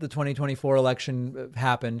wait and let the 2024 election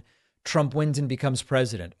happen, Trump wins and becomes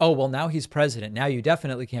president. Oh, well, now he's president. Now you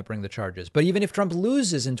definitely can't bring the charges. But even if Trump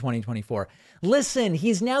loses in 2024, listen,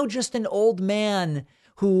 he's now just an old man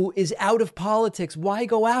who is out of politics. Why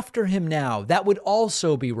go after him now? That would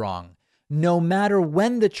also be wrong. No matter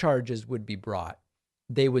when the charges would be brought,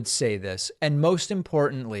 they would say this. And most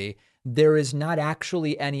importantly, there is not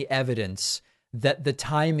actually any evidence that the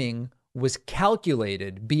timing was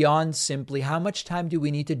calculated beyond simply how much time do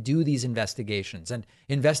we need to do these investigations, and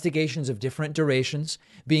investigations of different durations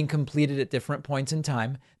being completed at different points in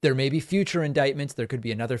time. There may be future indictments. There could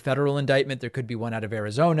be another federal indictment. There could be one out of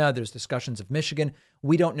Arizona. There's discussions of Michigan.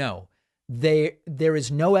 We don't know. There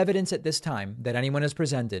is no evidence at this time that anyone has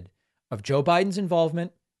presented of Joe Biden's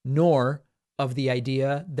involvement, nor of the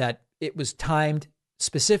idea that it was timed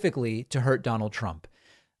specifically to hurt Donald Trump.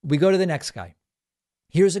 We go to the next guy.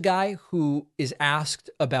 Here's a guy who is asked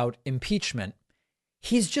about impeachment.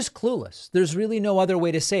 He's just clueless. There's really no other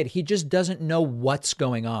way to say it. He just doesn't know what's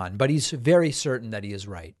going on, but he's very certain that he is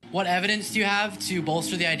right. What evidence do you have to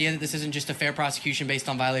bolster the idea that this isn't just a fair prosecution based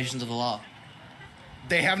on violations of the law?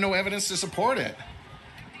 They have no evidence to support it.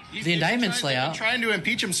 The indictments lay out. Trying to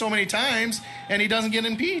impeach him so many times, and he doesn't get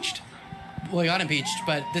impeached. Well, he got impeached,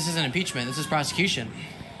 but this isn't impeachment. This is prosecution.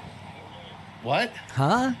 What?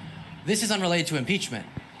 Huh? This is unrelated to impeachment.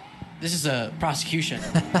 This is a prosecution.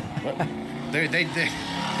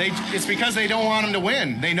 It's because they don't want him to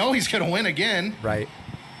win. They know he's going to win again. Right.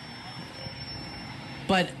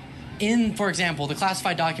 But in, for example, the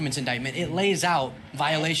classified documents indictment, it lays out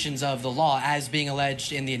violations of the law as being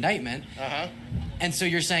alleged in the indictment. Uh-huh. And so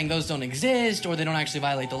you're saying those don't exist, or they don't actually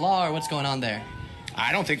violate the law, or what's going on there?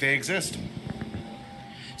 I don't think they exist.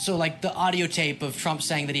 So like the audio tape of Trump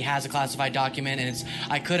saying that he has a classified document and it's,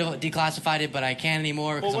 I could have declassified it, but I can't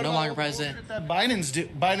anymore because I'm no longer president. That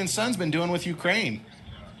Biden's son's been doing with Ukraine.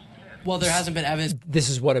 Well, there hasn't been evidence. This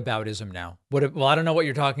is whataboutism now. Well, I don't know what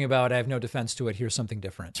you're talking about. I have no defense to it. Here's something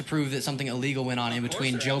different. To prove that something illegal went on in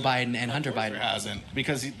between Joe Biden and Hunter Biden. There hasn't,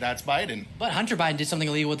 because that's Biden. But Hunter Biden did something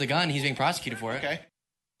illegal with the gun. He's being prosecuted for it. Okay.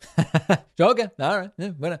 Okay. All right.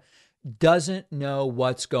 Yeah, doesn't know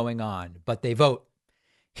what's going on, but they vote.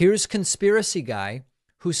 Here's conspiracy guy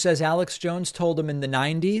who says Alex Jones told him in the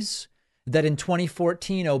 90s that in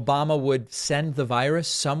 2014, Obama would send the virus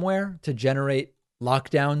somewhere to generate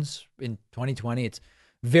lockdowns in 2020. It's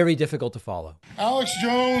very difficult to follow. Alex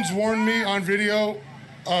Jones warned me on video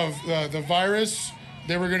of the virus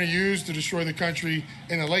they were going to use to destroy the country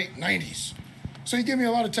in the late 90s. So he gave me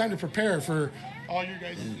a lot of time to prepare for all you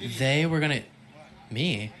guys. They were going to...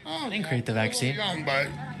 Me? Oh, I didn't create the vaccine. Young, but...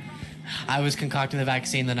 I was concocting the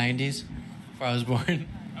vaccine in the 90s before I was born.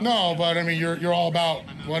 No, but I mean, you're all about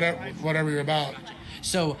whatever you're about.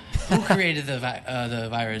 So, who created the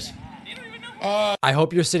virus? I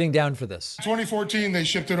hope you're sitting down for this. 2014, they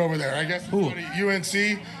shipped it over there. I guess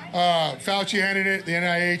UNC, Fauci handed it, the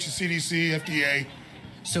NIH, the CDC, FDA.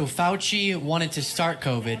 So Fauci wanted to start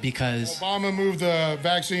COVID because Obama moved the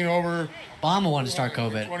vaccine over. Obama wanted to start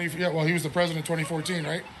COVID. Well, he was the president in 2014,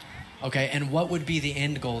 right? Okay, and what would be the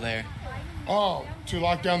end goal there? Oh, to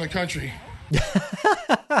lock down the country.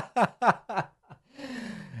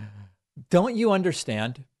 Don't you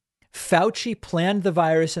understand? Fauci planned the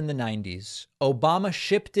virus in the 90s. Obama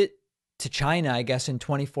shipped it to China, I guess, in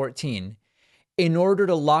 2014 in order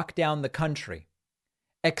to lock down the country.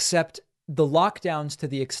 Except the lockdowns, to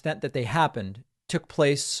the extent that they happened, took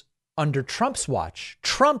place under Trump's watch.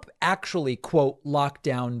 Trump actually, quote, locked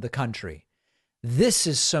down the country. This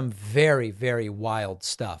is some very, very wild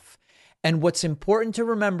stuff. And what's important to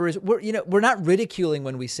remember is we're not ridiculing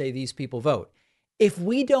when we say these people vote. If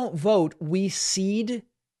we don't vote, we cede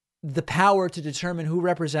the power to determine who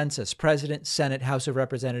represents us: president, Senate, House of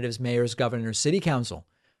Representatives, mayors, governors, city council.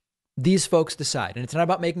 These folks decide. And it's not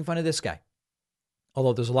about making fun of this guy,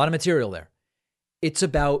 although there's a lot of material there. It's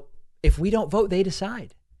about, if we don't vote, they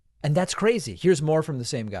decide. And that's crazy. Here's more from the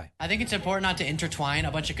same guy. I think it's important not to intertwine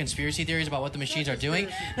a bunch of conspiracy theories about what the machines are doing.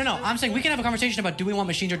 No, I'm saying we can have a conversation about do we want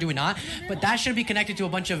machines or do we not, but that shouldn't be connected to a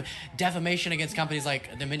bunch of defamation against companies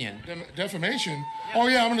like Dominion. Defamation? Oh,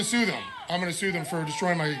 yeah, I'm going to sue them. I'm going to sue them for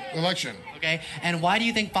destroying my election. Okay, and why do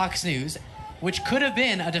you think Fox News, which could have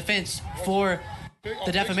been a defense for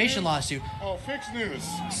the defamation lawsuit. Oh, fixed news.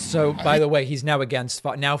 So, by the way, he's now against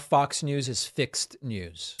now Fox News is fixed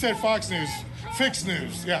news. Said Fox News, fixed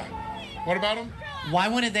news. Yeah. What about him? Why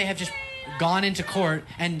wouldn't they have just gone into court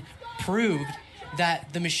and proved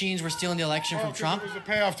that the machines were stealing the election from Trump? It was a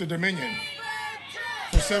payoff to Dominion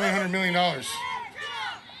for $700 million.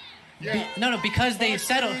 Yeah. No, because they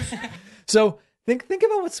settled. So think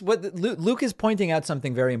about what Luke is pointing out,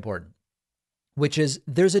 something very important, which is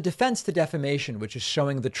there's a defense to defamation, which is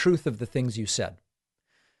showing the truth of the things you said.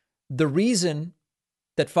 The reason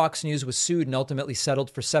that Fox News was sued and ultimately settled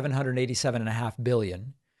for $787.5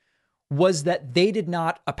 billion was that they did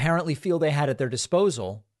not apparently feel they had at their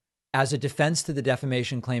disposal, as a defense to the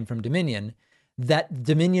defamation claim from Dominion, that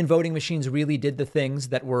Dominion voting machines really did the things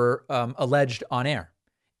that were alleged on air.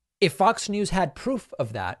 If Fox News had proof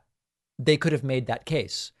of that, they could have made that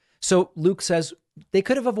case. So Luke says they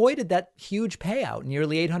could have avoided that huge payout,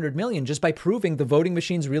 nearly $800 million, just by proving the voting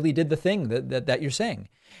machines really did the thing that you're saying.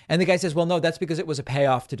 And the guy says, well, no, that's because it was a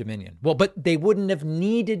payoff to Dominion. Well, but they wouldn't have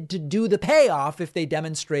needed to do the payoff if they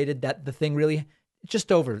demonstrated that the thing really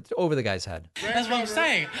just over the guy's head. That's what I'm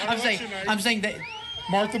saying. I'm saying that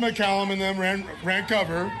Martha McCallum and them ran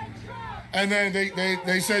cover, and then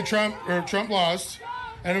they said Trump lost.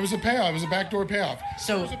 And it was a payoff. It was a backdoor payoff.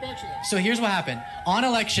 So here's what happened. On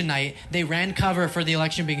election night, they ran cover for the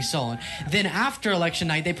election being stolen. Then after election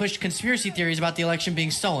night, they pushed conspiracy theories about the election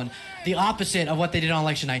being stolen, the opposite of what they did on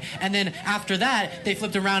election night. And then after that, they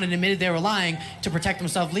flipped around and admitted they were lying to protect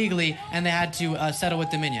themselves legally, and they had to settle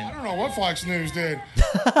with Dominion. I don't know what Fox News did.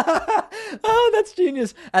 Oh, that's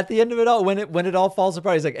genius. At the end of it all, when it all falls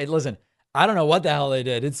apart, he's like, hey, listen, I don't know what the hell they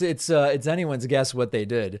did. It's anyone's guess what they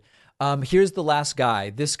did. Here's the last guy.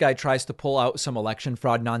 This guy tries to pull out some election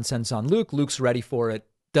fraud nonsense on Luke. Luke's ready for it.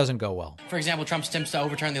 Doesn't go well. For example, Trump's attempts to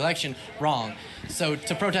overturn the election, wrong. So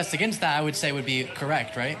to protest against that, I would say would be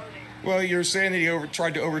correct, right? Well, you're saying that he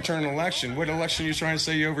tried to overturn an election. What election are you trying to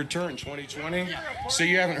say you overturned? 2020? So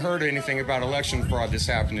you haven't heard anything about election fraud that's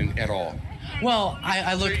happening at all? Well,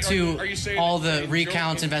 I look to all the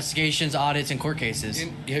recounts, investigations, audits, and court cases.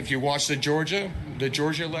 Have you watched the Georgia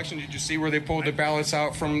election? Did you see where they pulled the ballots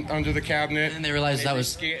out from under the cabinet? And they realized that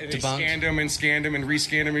was debunked. They scanned them and rescanned them and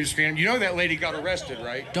rescanned them. You know that lady got arrested,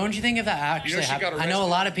 right? Don't you think if that actually happened? I know a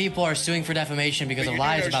lot of people are suing for defamation because of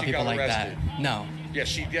lies about people like that. No. Yeah,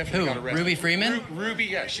 she definitely got arrested. Ruby Freeman? Ruby,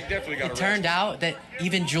 yeah, she definitely got arrested. It turned out that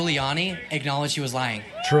even Giuliani acknowledged he was lying.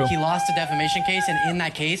 True. He lost a defamation case, and in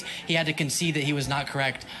that case, he had to concede that he was not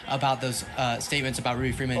correct about those statements about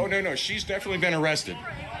Ruby Freeman. Oh, no, she's definitely been arrested.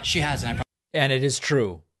 She hasn't. And it is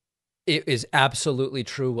true. It is absolutely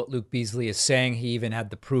true what Luke Beasley is saying. He even had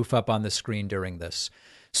the proof up on the screen during this.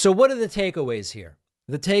 So what are the takeaways here?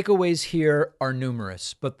 The takeaways here are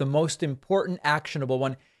numerous, but the most important actionable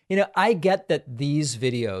one, I get that these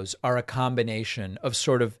videos are a combination of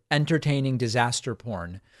sort of entertaining disaster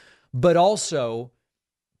porn, but also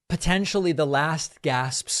potentially the last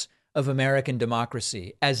gasps of American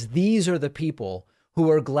democracy, as these are the people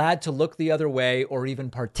who are glad to look the other way or even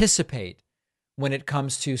participate when it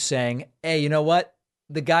comes to saying, hey, you know what?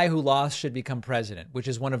 The guy who lost should become president, which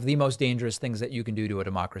is one of the most dangerous things that you can do to a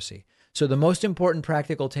democracy. So the most important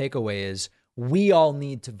practical takeaway is we all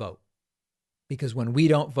need to vote. Because when we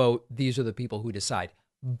don't vote, these are the people who decide.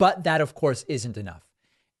 But that, of course, isn't enough.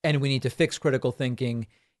 And we need to fix critical thinking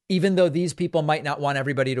Even though these people might not want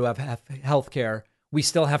everybody to have health care, we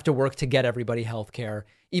still have to work to get everybody health care.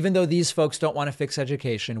 Even though these folks don't want to fix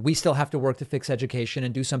education, we still have to work to fix education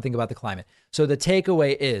and do something about the climate. So the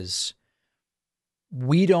takeaway is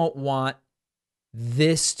we don't want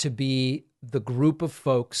this to be the group of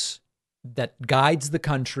folks that guides the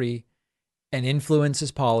country and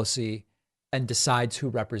influences policy and decides who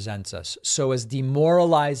represents us. So as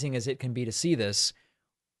demoralizing as it can be to see this,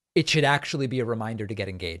 it should actually be a reminder to get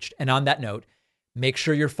engaged. And on that note, make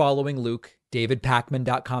sure you're following Luke,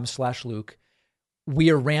 davidpakman.com/Luke. We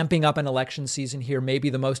are ramping up an election season here, maybe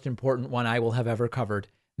the most important one I will have ever covered.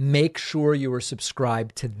 Make sure you are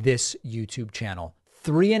subscribed to this YouTube channel.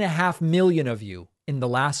 3.5 million of you in the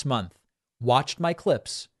last month watched my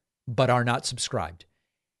clips, but are not subscribed.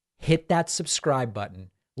 Hit that subscribe button.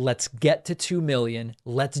 Let's get to 2 million.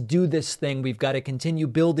 Let's do this thing. We've got to continue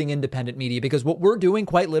building independent media because what we're doing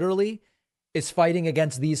quite literally is fighting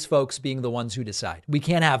against these folks being the ones who decide. We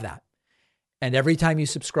can't have that. And every time you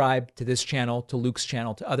subscribe to this channel, to Luke's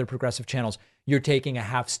channel, to other progressive channels, you're taking a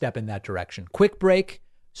half step in that direction. Quick break.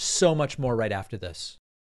 So much more right after this.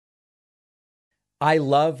 I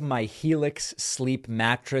love my Helix sleep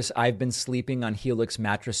mattress. I've been sleeping on Helix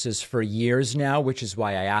mattresses for years now, which is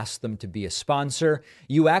why I asked them to be a sponsor.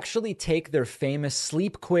 You actually take their famous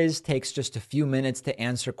sleep quiz, takes just a few minutes to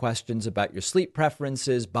answer questions about your sleep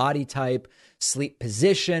preferences, body type, sleep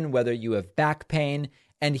position, whether you have back pain,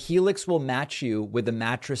 and Helix will match you with a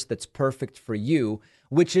mattress that's perfect for you,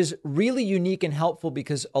 which is really unique and helpful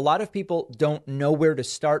because a lot of people don't know where to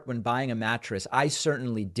start when buying a mattress. I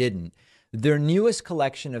certainly didn't. Their newest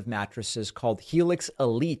collection of mattresses, called Helix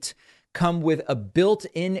Elite, come with a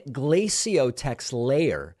built-in Glaciotex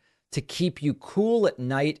layer to keep you cool at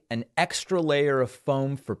night, an extra layer of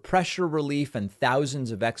foam for pressure relief, and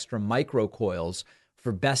thousands of extra microcoils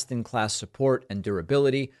for best-in-class support and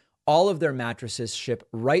durability. All of their mattresses ship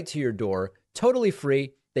right to your door, totally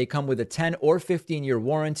free. They come with a 10 or 15-year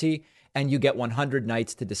warranty, and you get 100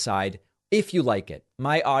 nights to decide if you like it.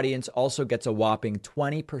 My audience also gets a whopping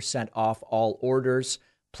 20% off all orders,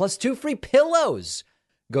 plus 2 free pillows.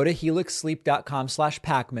 Go to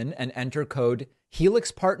helixsleep.com/Pacman and enter code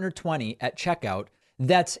HelixPartner20 at checkout.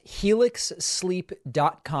 That's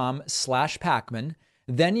helixsleep.com/Pacman.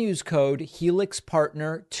 Then use code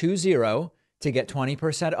HelixPartner20 to get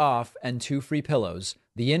 20% off and 2 free pillows.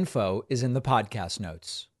 The info is in the podcast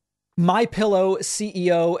notes. MyPillow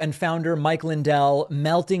CEO and founder Mike Lindell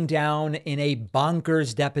melting down in a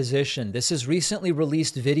bonkers deposition. This is recently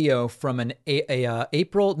released video from an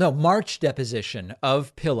March deposition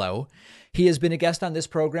of Pillow. He has been a guest on this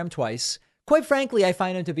program twice. Quite frankly, I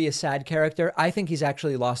find him to be a sad character. I think he's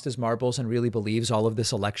actually lost his marbles and really believes all of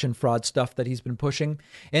this election fraud stuff that he's been pushing.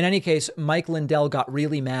 In any case, Mike Lindell got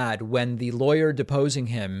really mad when the lawyer deposing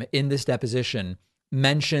him in this deposition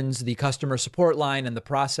mentions the customer support line and the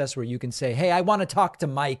process where you can say, hey, I want to talk to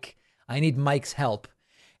Mike. I need Mike's help.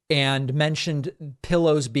 And mentioned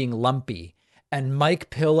pillows being lumpy. And Mike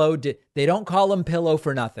Pillow, they don't call him Pillow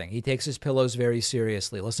for nothing. He takes his pillows very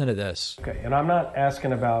seriously. Listen to this. Okay, and I'm not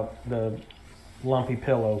asking about the lumpy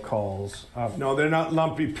pillow calls. No, they're not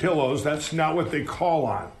lumpy pillows. That's not what they call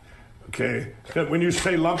on. Okay? When you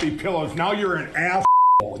say lumpy pillows, now you're an ass.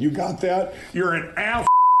 You got that? You're an ass.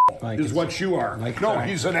 Is what you are. No,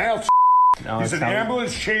 he's an ass. No, he's an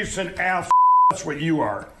ambulance chasing ass. That's what you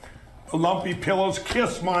are. The lumpy pillows,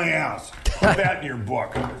 kiss my ass. Put that in your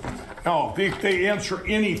book. No, they answer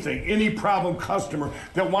anything, any problem customer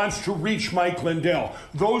that wants to reach Mike Lindell.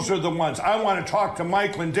 Those are the ones. I want to talk to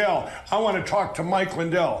Mike Lindell. I want to talk to Mike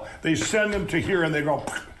Lindell. They send them to here and they go,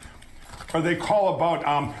 or they call about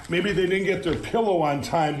maybe they didn't get their pillow on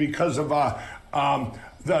time because of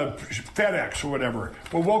the FedEx or whatever.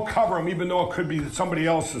 Well, we'll cover them even though it could be somebody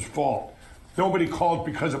else's fault. Nobody called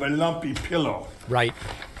because of a lumpy pillow. Right.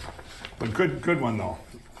 But good one, though.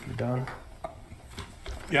 You done?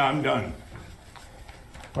 Yeah, I'm done.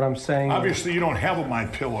 What I'm saying obviously, you don't have a My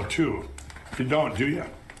Pillow, too. You don't, do you?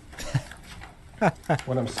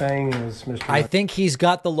 What I'm saying is, Mr. I think he's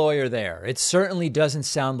got the lawyer there. It certainly doesn't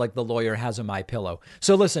sound like the lawyer has a My Pillow.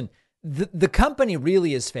 So listen, the company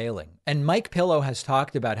really is failing. And Mike Pillow has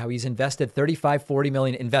talked about how he's invested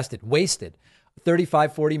wasted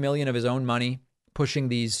 35, 40 million of his own money pushing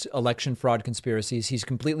these election fraud conspiracies. He's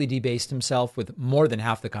completely debased himself with more than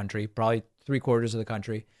half the country, probably 3/4 of the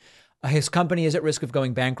country. His company is at risk of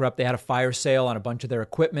going bankrupt. They had a fire sale on a bunch of their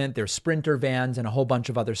equipment, their Sprinter vans, and a whole bunch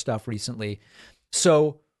of other stuff recently.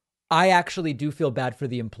 So I actually do feel bad for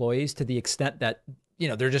the employees to the extent that,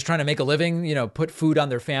 they're just trying to make a living, put food on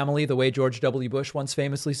their family, the way George W. Bush once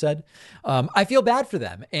famously said. I feel bad for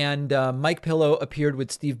them. And Mike Pillow appeared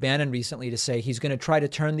with Steve Bannon recently to say he's going to try to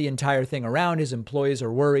turn the entire thing around. His employees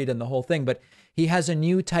are worried and the whole thing. But he has a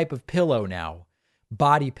new type of pillow now,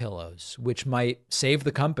 body pillows, which might save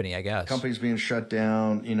the company, I guess. Company's being shut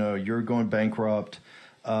down. You're going bankrupt.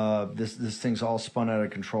 This thing's all spun out of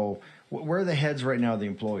control. Where are the heads right now of the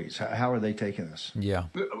employees? How are they taking this? Yeah.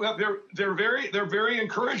 Well, they're very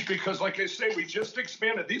encouraged because, like I say, we just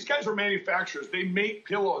expanded. These guys are manufacturers. They make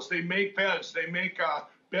pillows, they make beds, they make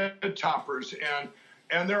bed toppers,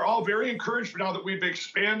 and they're all very encouraged now that we've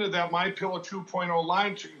expanded that My Pillow 2.0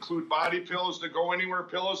 line to include body pillows, to go anywhere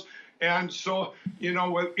pillows. And so,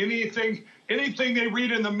 with anything they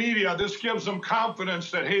read in the media, this gives them confidence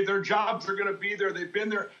that, hey, their jobs are going to be there. They've been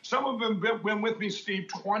there. Some of them have been with me, Steve,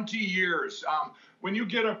 20 years. When you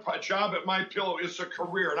get a job at My Pillow, it's a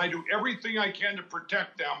career, and I do everything I can to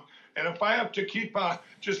protect them. And if I have to keep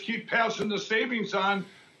passing the savings on,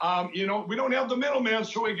 we don't have the middleman,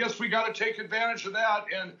 so I guess we got to take advantage of that.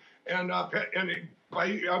 And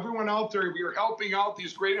by everyone out there, you're helping out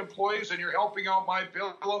these great employees, and you're helping out My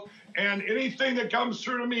Pillow. And anything that comes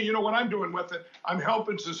through to me, what I'm doing with it, I'm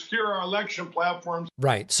helping to secure our election platforms.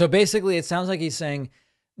 Right. So basically, it sounds like he's saying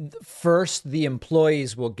first the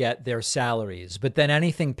employees will get their salaries, but then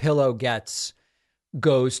anything Pillow gets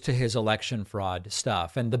goes to his election fraud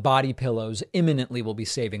stuff. And the body pillows imminently will be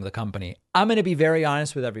saving the company. I'm going to be very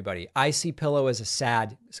honest with everybody. I see Pillow as a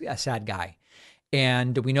sad guy.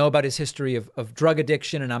 And we know about his history of drug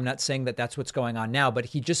addiction, and I'm not saying that that's what's going on now, but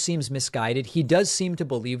he just seems misguided. He does seem to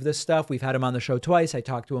believe this stuff. We've had him on the show twice. I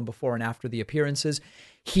talked to him before and after the appearances.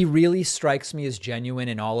 He really strikes me as genuine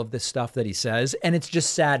in all of this stuff that he says. And it's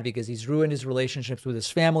just sad because he's ruined his relationships with his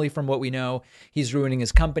family from what we know. He's ruining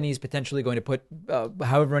his company. He's potentially going to put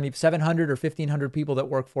however many, 700 or 1,500 people that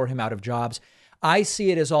work for him out of jobs. I see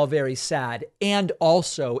it as all very sad. And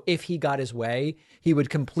also, if he got his way, he would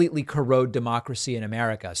completely corrode democracy in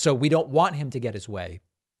America. So we don't want him to get his way.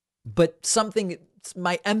 But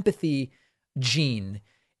my empathy gene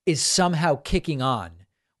is somehow kicking on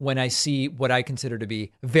when I see what I consider to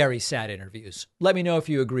be very sad interviews. Let me know if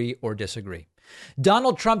you agree or disagree.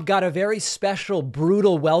 Donald Trump got a very special,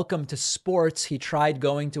 brutal welcome to sports. He tried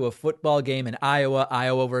going to a football game in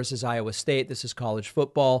Iowa versus Iowa State. This is college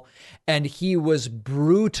football. And he was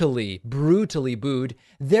brutally booed.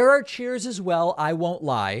 There are cheers as well, I won't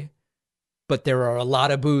lie. But there are a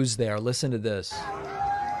lot of boos there. Listen to this.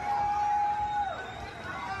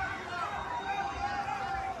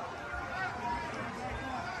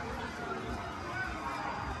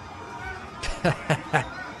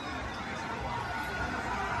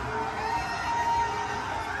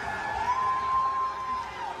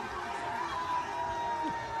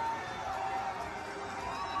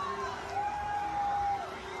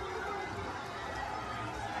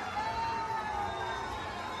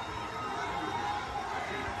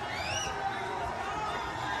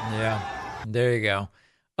 Yeah, there you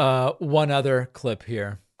go. One other clip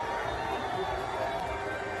here.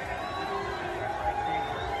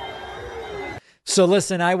 So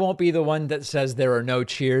listen, I won't be the one that says there are no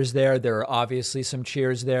cheers there. There are obviously some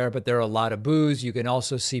cheers there, but there are a lot of boos. You can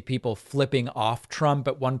also see people flipping off Trump.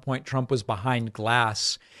 At one point, Trump was behind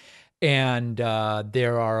glass, and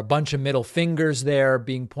there are a bunch of middle fingers there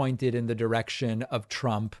being pointed in the direction of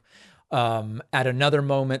Trump. At another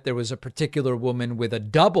moment, there was a particular woman with a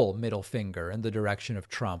double middle finger in the direction of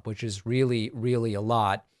Trump, which is really, really a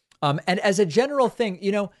lot. And as a general thing,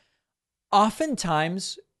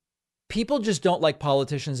 oftentimes people just don't like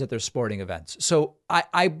politicians at their sporting events. So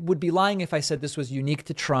I would be lying if I said this was unique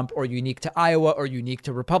to Trump or unique to Iowa or unique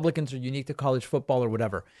to Republicans or unique to college football or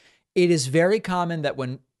whatever. It is very common that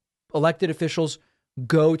when elected officials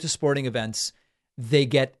go to sporting events, they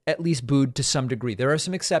get at least booed to some degree. There are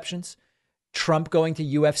some exceptions. Trump going to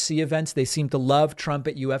UFC events, they seem to love Trump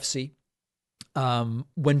at UFC.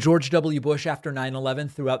 When George W. Bush, after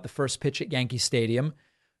 9/11, threw out the first pitch at Yankee Stadium,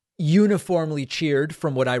 uniformly cheered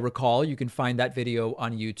from what I recall. You can find that video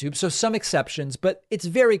on YouTube. So some exceptions, but it's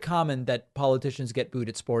very common that politicians get booed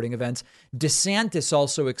at sporting events. DeSantis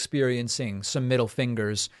also experiencing some middle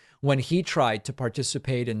fingers when he tried to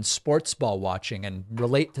participate in sports ball watching and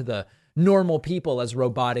relate to the normal people as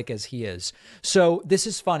robotic as he is. So this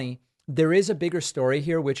is funny. There is a bigger story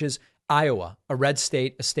here, which is Iowa, a red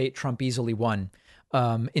state, a state Trump easily won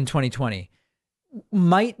in 2020.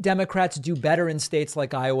 Might Democrats do better in states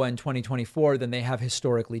like Iowa in 2024 than they have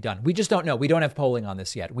historically done? We just don't know. We don't have polling on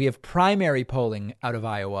this yet. We have primary polling out of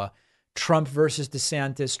Iowa. Trump versus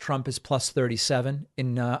DeSantis. Trump is plus 37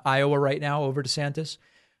 in Iowa right now over DeSantis.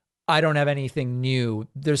 I don't have anything new.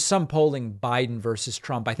 There's some polling Biden versus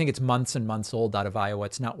Trump. I think it's months and months old out of Iowa.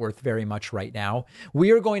 It's not worth very much right now.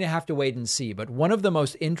 We are going to have to wait and see. But one of the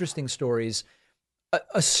most interesting stories,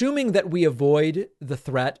 assuming that we avoid the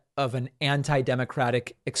threat of an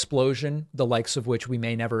anti-democratic explosion, the likes of which we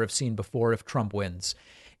may never have seen before if Trump wins,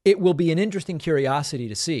 it will be an interesting curiosity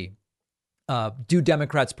to see. Do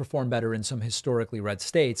Democrats perform better in some historically red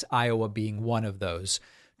states, Iowa being one of those?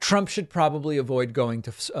 Trump should probably avoid going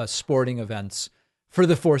to sporting events for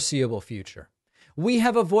the foreseeable future. We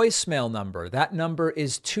have a voicemail number. That number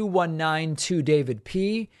is 2192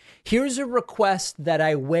 David. Here's a request that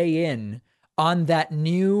I weigh in on that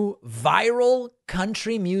new viral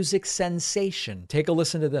country music sensation. Take a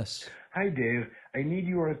listen to this. Hi, Dave. I need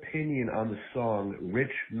your opinion on the song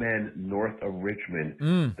Rich Men North of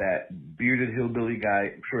Richmond. That bearded hillbilly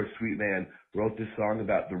guy, I'm sure a sweet man, wrote this song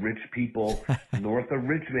about the rich people north of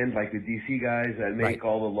Richmond, like the D.C. guys that make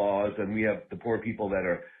all the laws, and we have the poor people that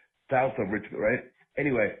are south of Richmond, right?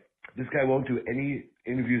 Anyway, this guy won't do any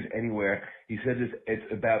interviews anywhere. He said it's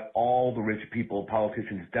about all the rich people,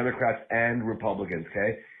 politicians, Democrats and Republicans,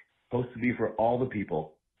 okay? Supposed to be for all the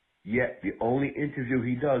people. Yet the only interview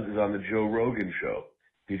he does is on the Joe Rogan show.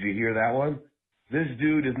 Did you hear that one? This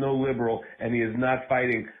dude is no liberal, and he is not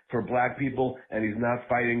fighting for black people, and he's not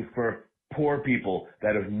fighting for poor people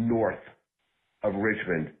that are north of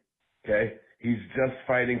Richmond, okay? He's just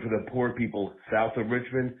fighting for the poor people south of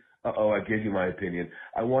Richmond. I gave you my opinion.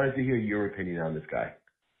 I wanted to hear your opinion on this guy.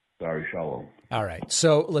 Sorry, shalom. All right.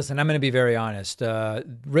 So listen, I'm going to be very honest.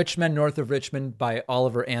 Rich Men North of Richmond by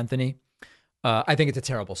Oliver Anthony. I think it's a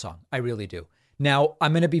terrible song. I really do. Now,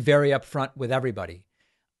 I'm going to be very upfront with everybody.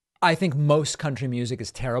 I think most country music is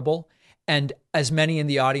terrible. And as many in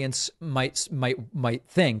the audience might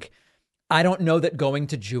think, I don't know that going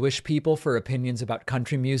to Jewish people for opinions about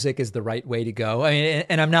country music is the right way to go. I mean,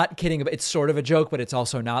 and I'm not kidding. It's sort of a joke, but it's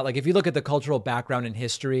also not. Like, if you look at the cultural background and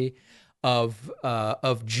history of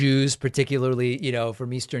Jews, particularly, you know,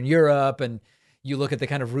 from Eastern Europe, and you look at the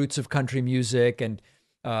kind of roots of country music and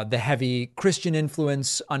the heavy Christian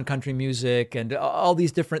influence on country music and all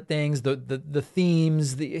these different things, the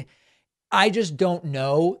themes, I just don't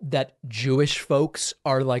know that Jewish folks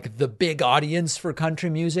are like the big audience for country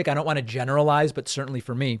music. I don't want to generalize, but certainly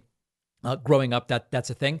for me, growing up, that's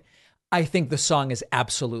a thing. I think the song is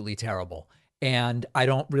absolutely terrible, and I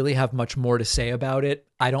don't really have much more to say about it.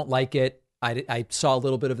 I don't like it. I saw a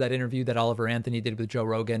little bit of that interview that Oliver Anthony did with Joe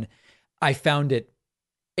Rogan. I found it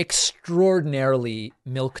extraordinarily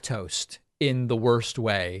milquetoast in the worst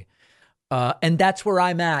way. And that's where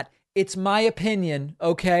I'm at. It's my opinion,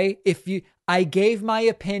 okay? I gave my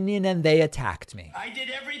opinion and they attacked me. I did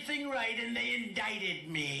everything right and they indicted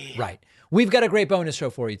me. Right. We've got a great bonus show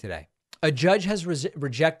for you today. A judge has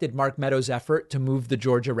rejected Mark Meadows' effort to move the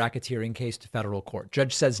Georgia racketeering case to federal court.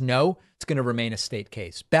 Judge says no, it's going to remain a state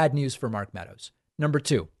case. Bad news for Mark Meadows. Number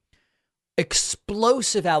 2,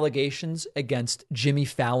 explosive allegations against Jimmy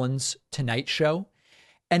Fallon's Tonight Show.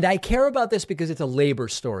 And I care about this because it's a labor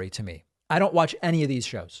story to me. I don't watch any of these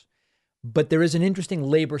shows, but there is an interesting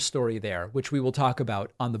labor story there, which we will talk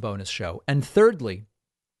about on the bonus show. And thirdly,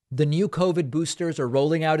 the new COVID boosters are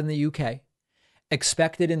rolling out in the UK,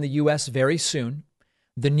 expected in the US very soon.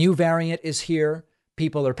 The new variant is here.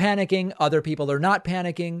 People are panicking. Other people are not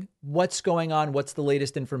panicking. What's going on? What's the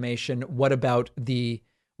latest information? What about the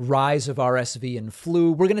rise of RSV and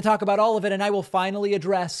flu? We're going to talk about all of it. And I will finally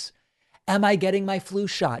address, am I getting my flu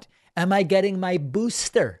shot? Am I getting my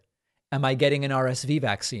booster? Am I getting an RSV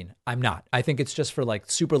vaccine? I'm not. I think it's just for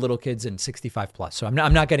like super little kids and 65 plus. So I'm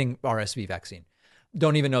not getting RSV vaccine.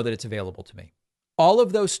 Don't even know that it's available to me. All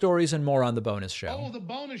of those stories and more on the bonus show. Oh, the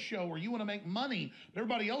bonus show where you want to make money.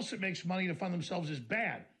 Everybody else that makes money to fund themselves is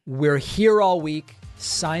bad. We're here all week.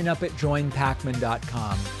 Sign up at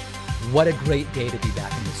joinpacman.com. What a great day to be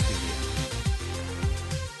back in the studio.